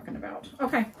was talking about.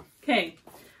 Okay. Okay.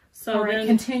 So all right,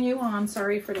 continue on.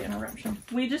 Sorry for the interruption.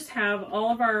 We just have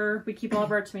we keep all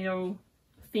of our tomato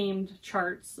themed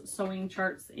charts, sewing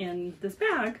charts in this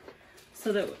bag,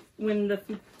 so that when the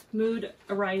mood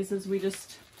arises, we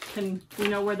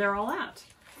know where they're all at.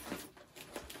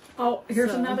 Oh,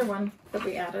 here's another one that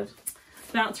we added.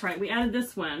 That's right. We added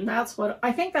this one. That's what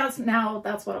I think. That's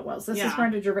what it was. This is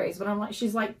Brenda Gervais, but I'm like,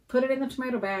 she's like, put it in the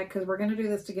tomato bag because we're going to do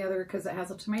this together because it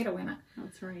has a tomato in it.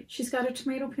 That's right. She's got a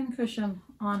tomato pincushion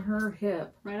on her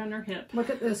hip. Right on her hip. Look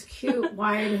at this cute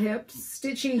wide hipped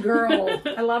stitchy girl.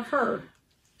 I love her.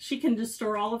 She can just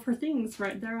store all of her things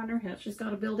right there on her hip. She's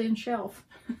got a built-in shelf.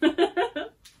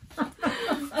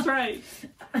 That's right.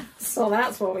 So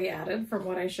that's what we added from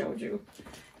what I showed you.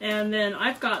 And then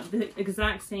I've got the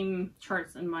exact same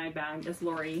charts in my bag as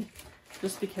Lori,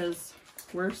 just because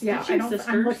we're stitching sisters.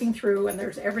 I'm looking through and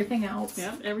there's everything else.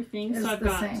 Yep, everything. So I've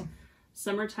got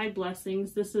Summertide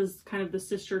Blessings. This is kind of the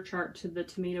sister chart to the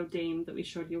Tomato Dame that we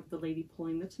showed you with the lady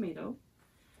pulling the tomato.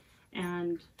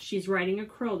 And she's riding a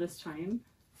crow this time.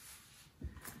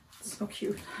 So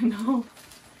cute. I know.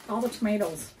 All the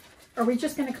tomatoes. Are we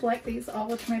just going to collect these, all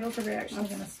the tomatoes, or are we actually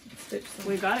going to stitch them?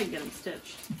 We've got to get them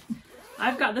stitched.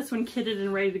 I've got this one kitted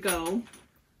and ready to go.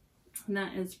 And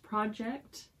that is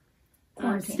Project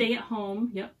Stay at Home.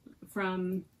 Yep.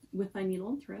 From With Thy Needle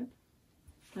and Thread.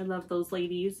 I love those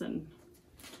ladies, and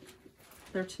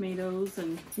their tomatoes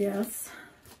and yes.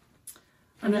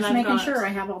 And I'm then just I've making got, sure I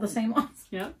have all the same ones.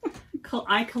 Yep.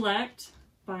 I Collect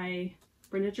by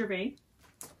Brenda Gervais.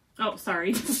 Oh,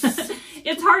 sorry.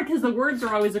 It's hard because the words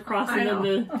are always across and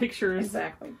then the pictures.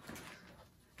 Exactly.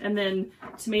 And then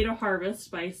Tomato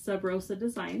Harvest by Sub Rosa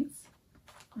Designs.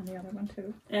 And the other one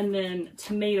too. And then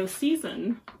Tomato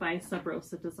Season by Sub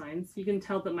Rosa Designs. You can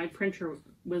tell that my printer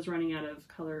was running out of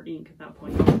color ink at that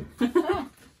point.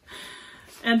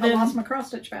 And then I lost my cross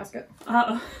stitch basket.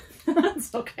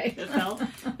 It's okay. It fell.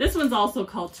 This one's also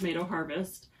called Tomato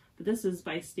Harvest, but this is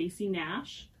by Stacy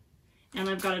Nash. And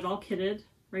I've got it all kitted,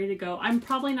 ready to go. I'm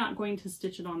probably not going to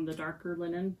stitch it on the darker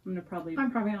linen. I'm probably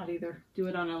not either. Do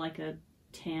it on like a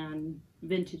tan,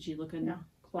 vintagey looking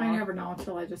cloth. I never know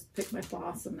until I just pick my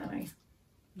floss and then I...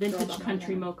 Vintage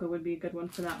Country Mocha would be a good one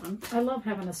for that one. I love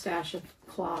having a stash of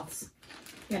cloths,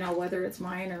 you know, whether it's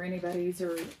mine or anybody's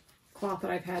or cloth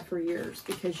that I've had for years,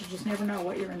 because you just never know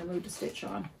what you're in the mood to stitch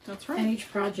on. That's right. And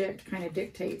each project kind of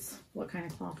dictates what kind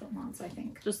of cloth it wants, I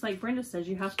think. Just like Brenda says,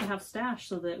 you have to have stash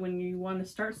so that when you want to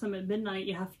start some at midnight,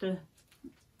 you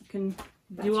can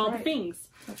do all the things.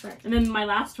 That's right. And then my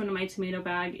last one in my tomato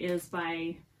bag is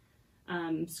by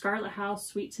Scarlet House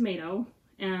Sweet Tomato,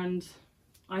 and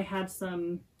I had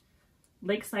some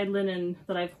Lakeside linen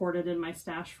that I've hoarded in my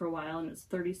stash for a while, and it's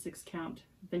 36 count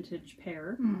vintage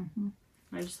pear. Mm-hmm.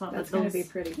 I just thought that's that those, going to be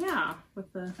pretty. Yeah,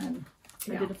 with the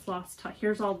I did a floss tie.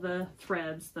 Here's all the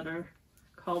threads that are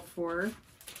called for, and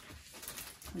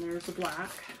there's the black.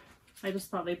 I just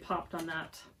thought they popped on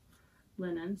that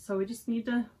linen, so we just need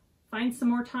to find some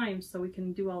more time so we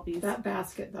can do all these. That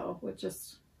basket though, with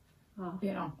just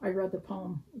you know, I read the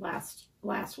poem last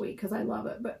week because I love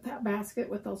it, but that basket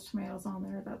with those tomatoes on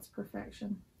there, that's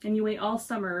perfection. And you wait all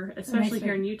summer, especially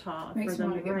here in Utah, makes for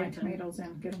them me want to get my tomatoes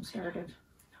in, get them started.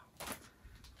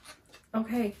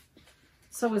 Okay,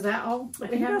 so is that all that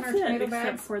we have in our tomato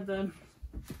bag? For the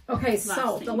okay,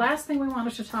 so the last thing we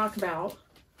wanted to talk about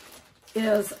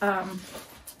is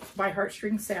by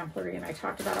Heartstring Samplery, and I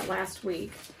talked about it last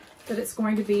week, that it's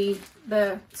going to be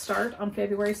the start on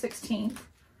February 16th.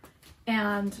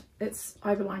 And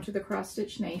I belong to the Cross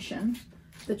Stitch Nation.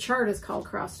 The chart is called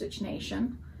Cross Stitch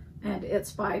Nation, and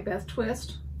it's by Beth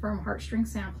Twist from Heartstring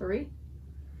Samplery.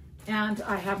 And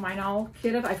I have mine all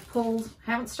kitted.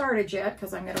 Haven't started yet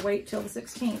because I'm going to wait till the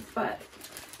 16th, but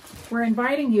we're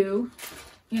inviting you.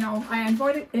 You know, I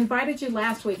invited you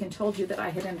last week and told you that I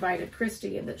had invited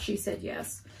Kristie and that she said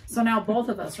yes. So now both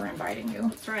of us are inviting you.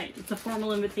 That's right. It's a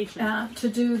formal invitation. To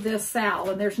do this SAL,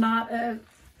 and there's not a,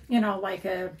 you know, like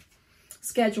a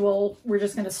schedule. We're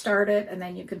just going to start it and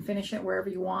then you can finish it wherever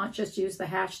you want. Just use the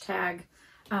hashtag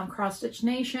Cross Stitch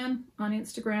Nation on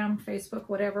Instagram, Facebook,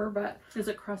 whatever. But is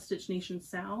it Cross Stitch Nation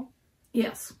Sal?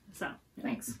 Yes. Sal.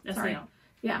 Thanks. S-A-L. Sorry.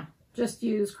 Yeah. Just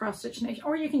use Cross Stitch Nation,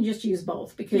 or you can just use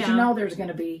both because you know there's going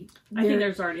to be. I think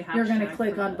there's already hashtags. You're going to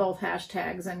click on both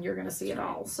hashtags and you're going to see it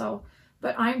all. So,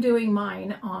 but I'm doing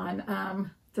mine on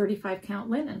 35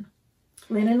 count linen.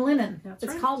 Linen. That's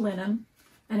it's right. called linen.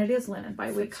 And it is linen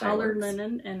by Weeks. Colored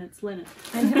linen, and it's linen.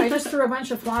 And I just threw a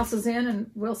bunch of flosses in,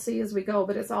 and we'll see as we go.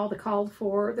 But it's all the called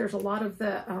for. There's a lot of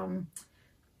the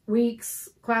Weeks,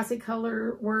 Classy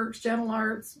Color Works, Gentle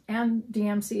Arts, and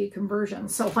DMC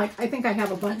conversions. So like, I think I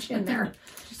have a bunch in there.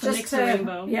 just a mix of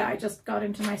rainbow. Yeah, I just got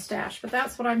into my stash. But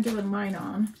that's what I'm doing mine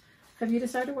on. Have you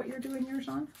decided what you're doing yours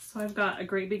on? So I've got a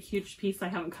great big huge piece I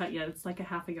haven't cut yet. It's like a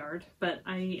half a yard, but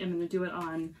I am going to do it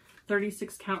on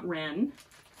 36 count Wren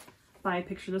by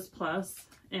Picture This Plus,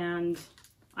 and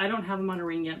I don't have them on a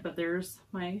ring yet, but there's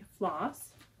my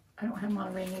floss. I don't have them on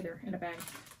a ring either in a bag.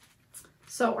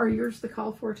 So are yours the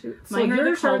called for too? Mine are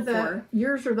the called for.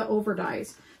 Yours are the over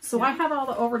dies. So yeah. I have all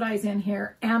the over dies in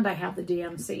here, and I have the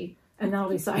DMC, and then I'll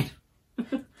decide.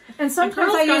 And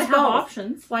sometimes I use both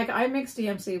options. Like I mix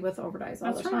DMC with over dies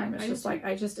all the time. It's just like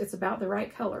it's about the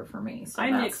right color for me. So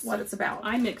that's what it's about.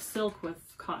 I mix silk with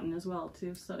cotton as well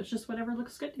too, so it's just whatever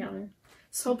looks good together. Yeah.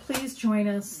 So please join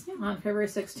us on February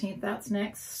 16th. That's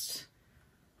next.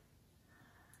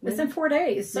 It's in 4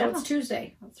 days, so it's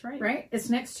Tuesday. That's right. Right? It's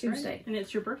next Tuesday. Right. And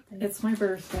it's your birthday. It's my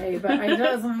birthday, but it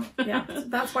doesn't,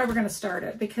 that's why we're going to start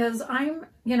it, because I'm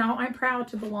proud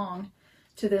to belong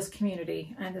to this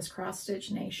community and this Cross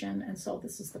Stitch Nation, and so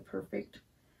this is the perfect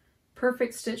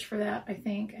stitch for that, I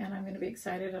think, and I'm going to be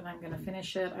excited, and I'm going to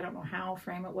finish it. I don't know how,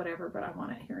 frame it, whatever, but I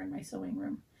want it here in my sewing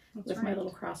room. That's with my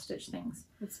little cross stitch things.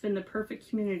 It's been the perfect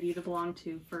community to belong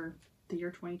to for the year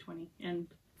 2020 and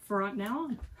for now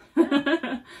on.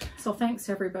 Yeah. So thanks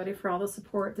everybody for all the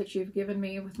support that you've given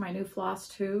me with my new floss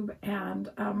tube, and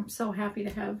I'm so happy to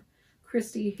have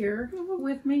Kristie here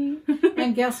with me.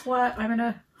 And guess what? I'm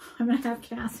gonna have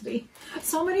Cassidy.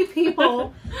 So many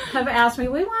people have asked me,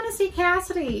 we want to see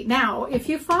Cassidy. Now, if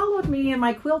you followed me in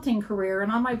my quilting career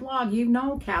and on my blog, you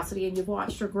know Cassidy and you've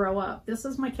watched her grow up. This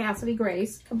is my Cassidy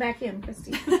Grace. Come back in,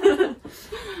 Kristie.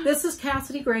 This is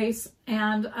Cassidy Grace,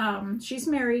 and she's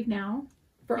married now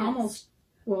for almost,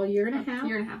 well, a year and a half.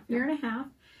 Year and a half. Year and a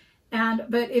half.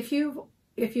 But if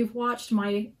you've watched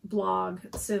my blog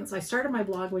since I started my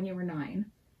blog when you were 9,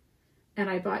 and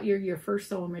I bought your first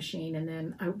sewing machine, and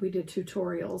then we did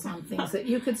tutorials on things that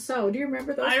you could sew. Do you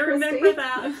remember those? I Kristie? remember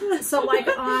that. So like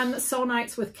on Sew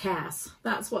Nights with Cass,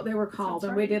 that's what they were called. That's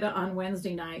and we did it on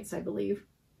Wednesday nights, I believe.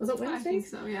 Was it Wednesdays? I think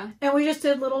so, yeah. And we just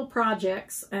did little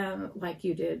projects, and like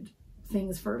you did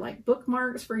things for like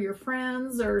bookmarks for your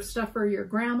friends or stuff for your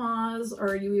grandmas,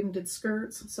 or you even did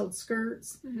skirts, sewed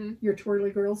skirts, your twirly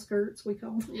girl skirts, we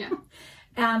call them. Yeah.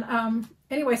 And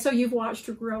anyway, so you've watched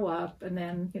her grow up, and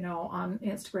then, you know, on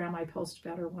Instagram I post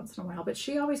about her once in a while, but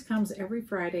she always comes every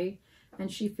Friday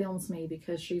and she films me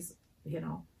because she's, you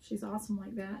know, she's awesome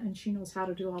like that, and she knows how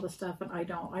to do all the stuff, and I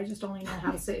don't. I just only know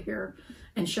how to sit here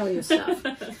and show you stuff.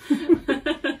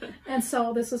 And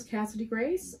so this is Cassidy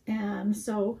Grace, and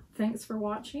so thanks for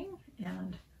watching,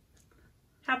 and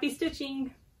Happy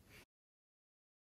stitching.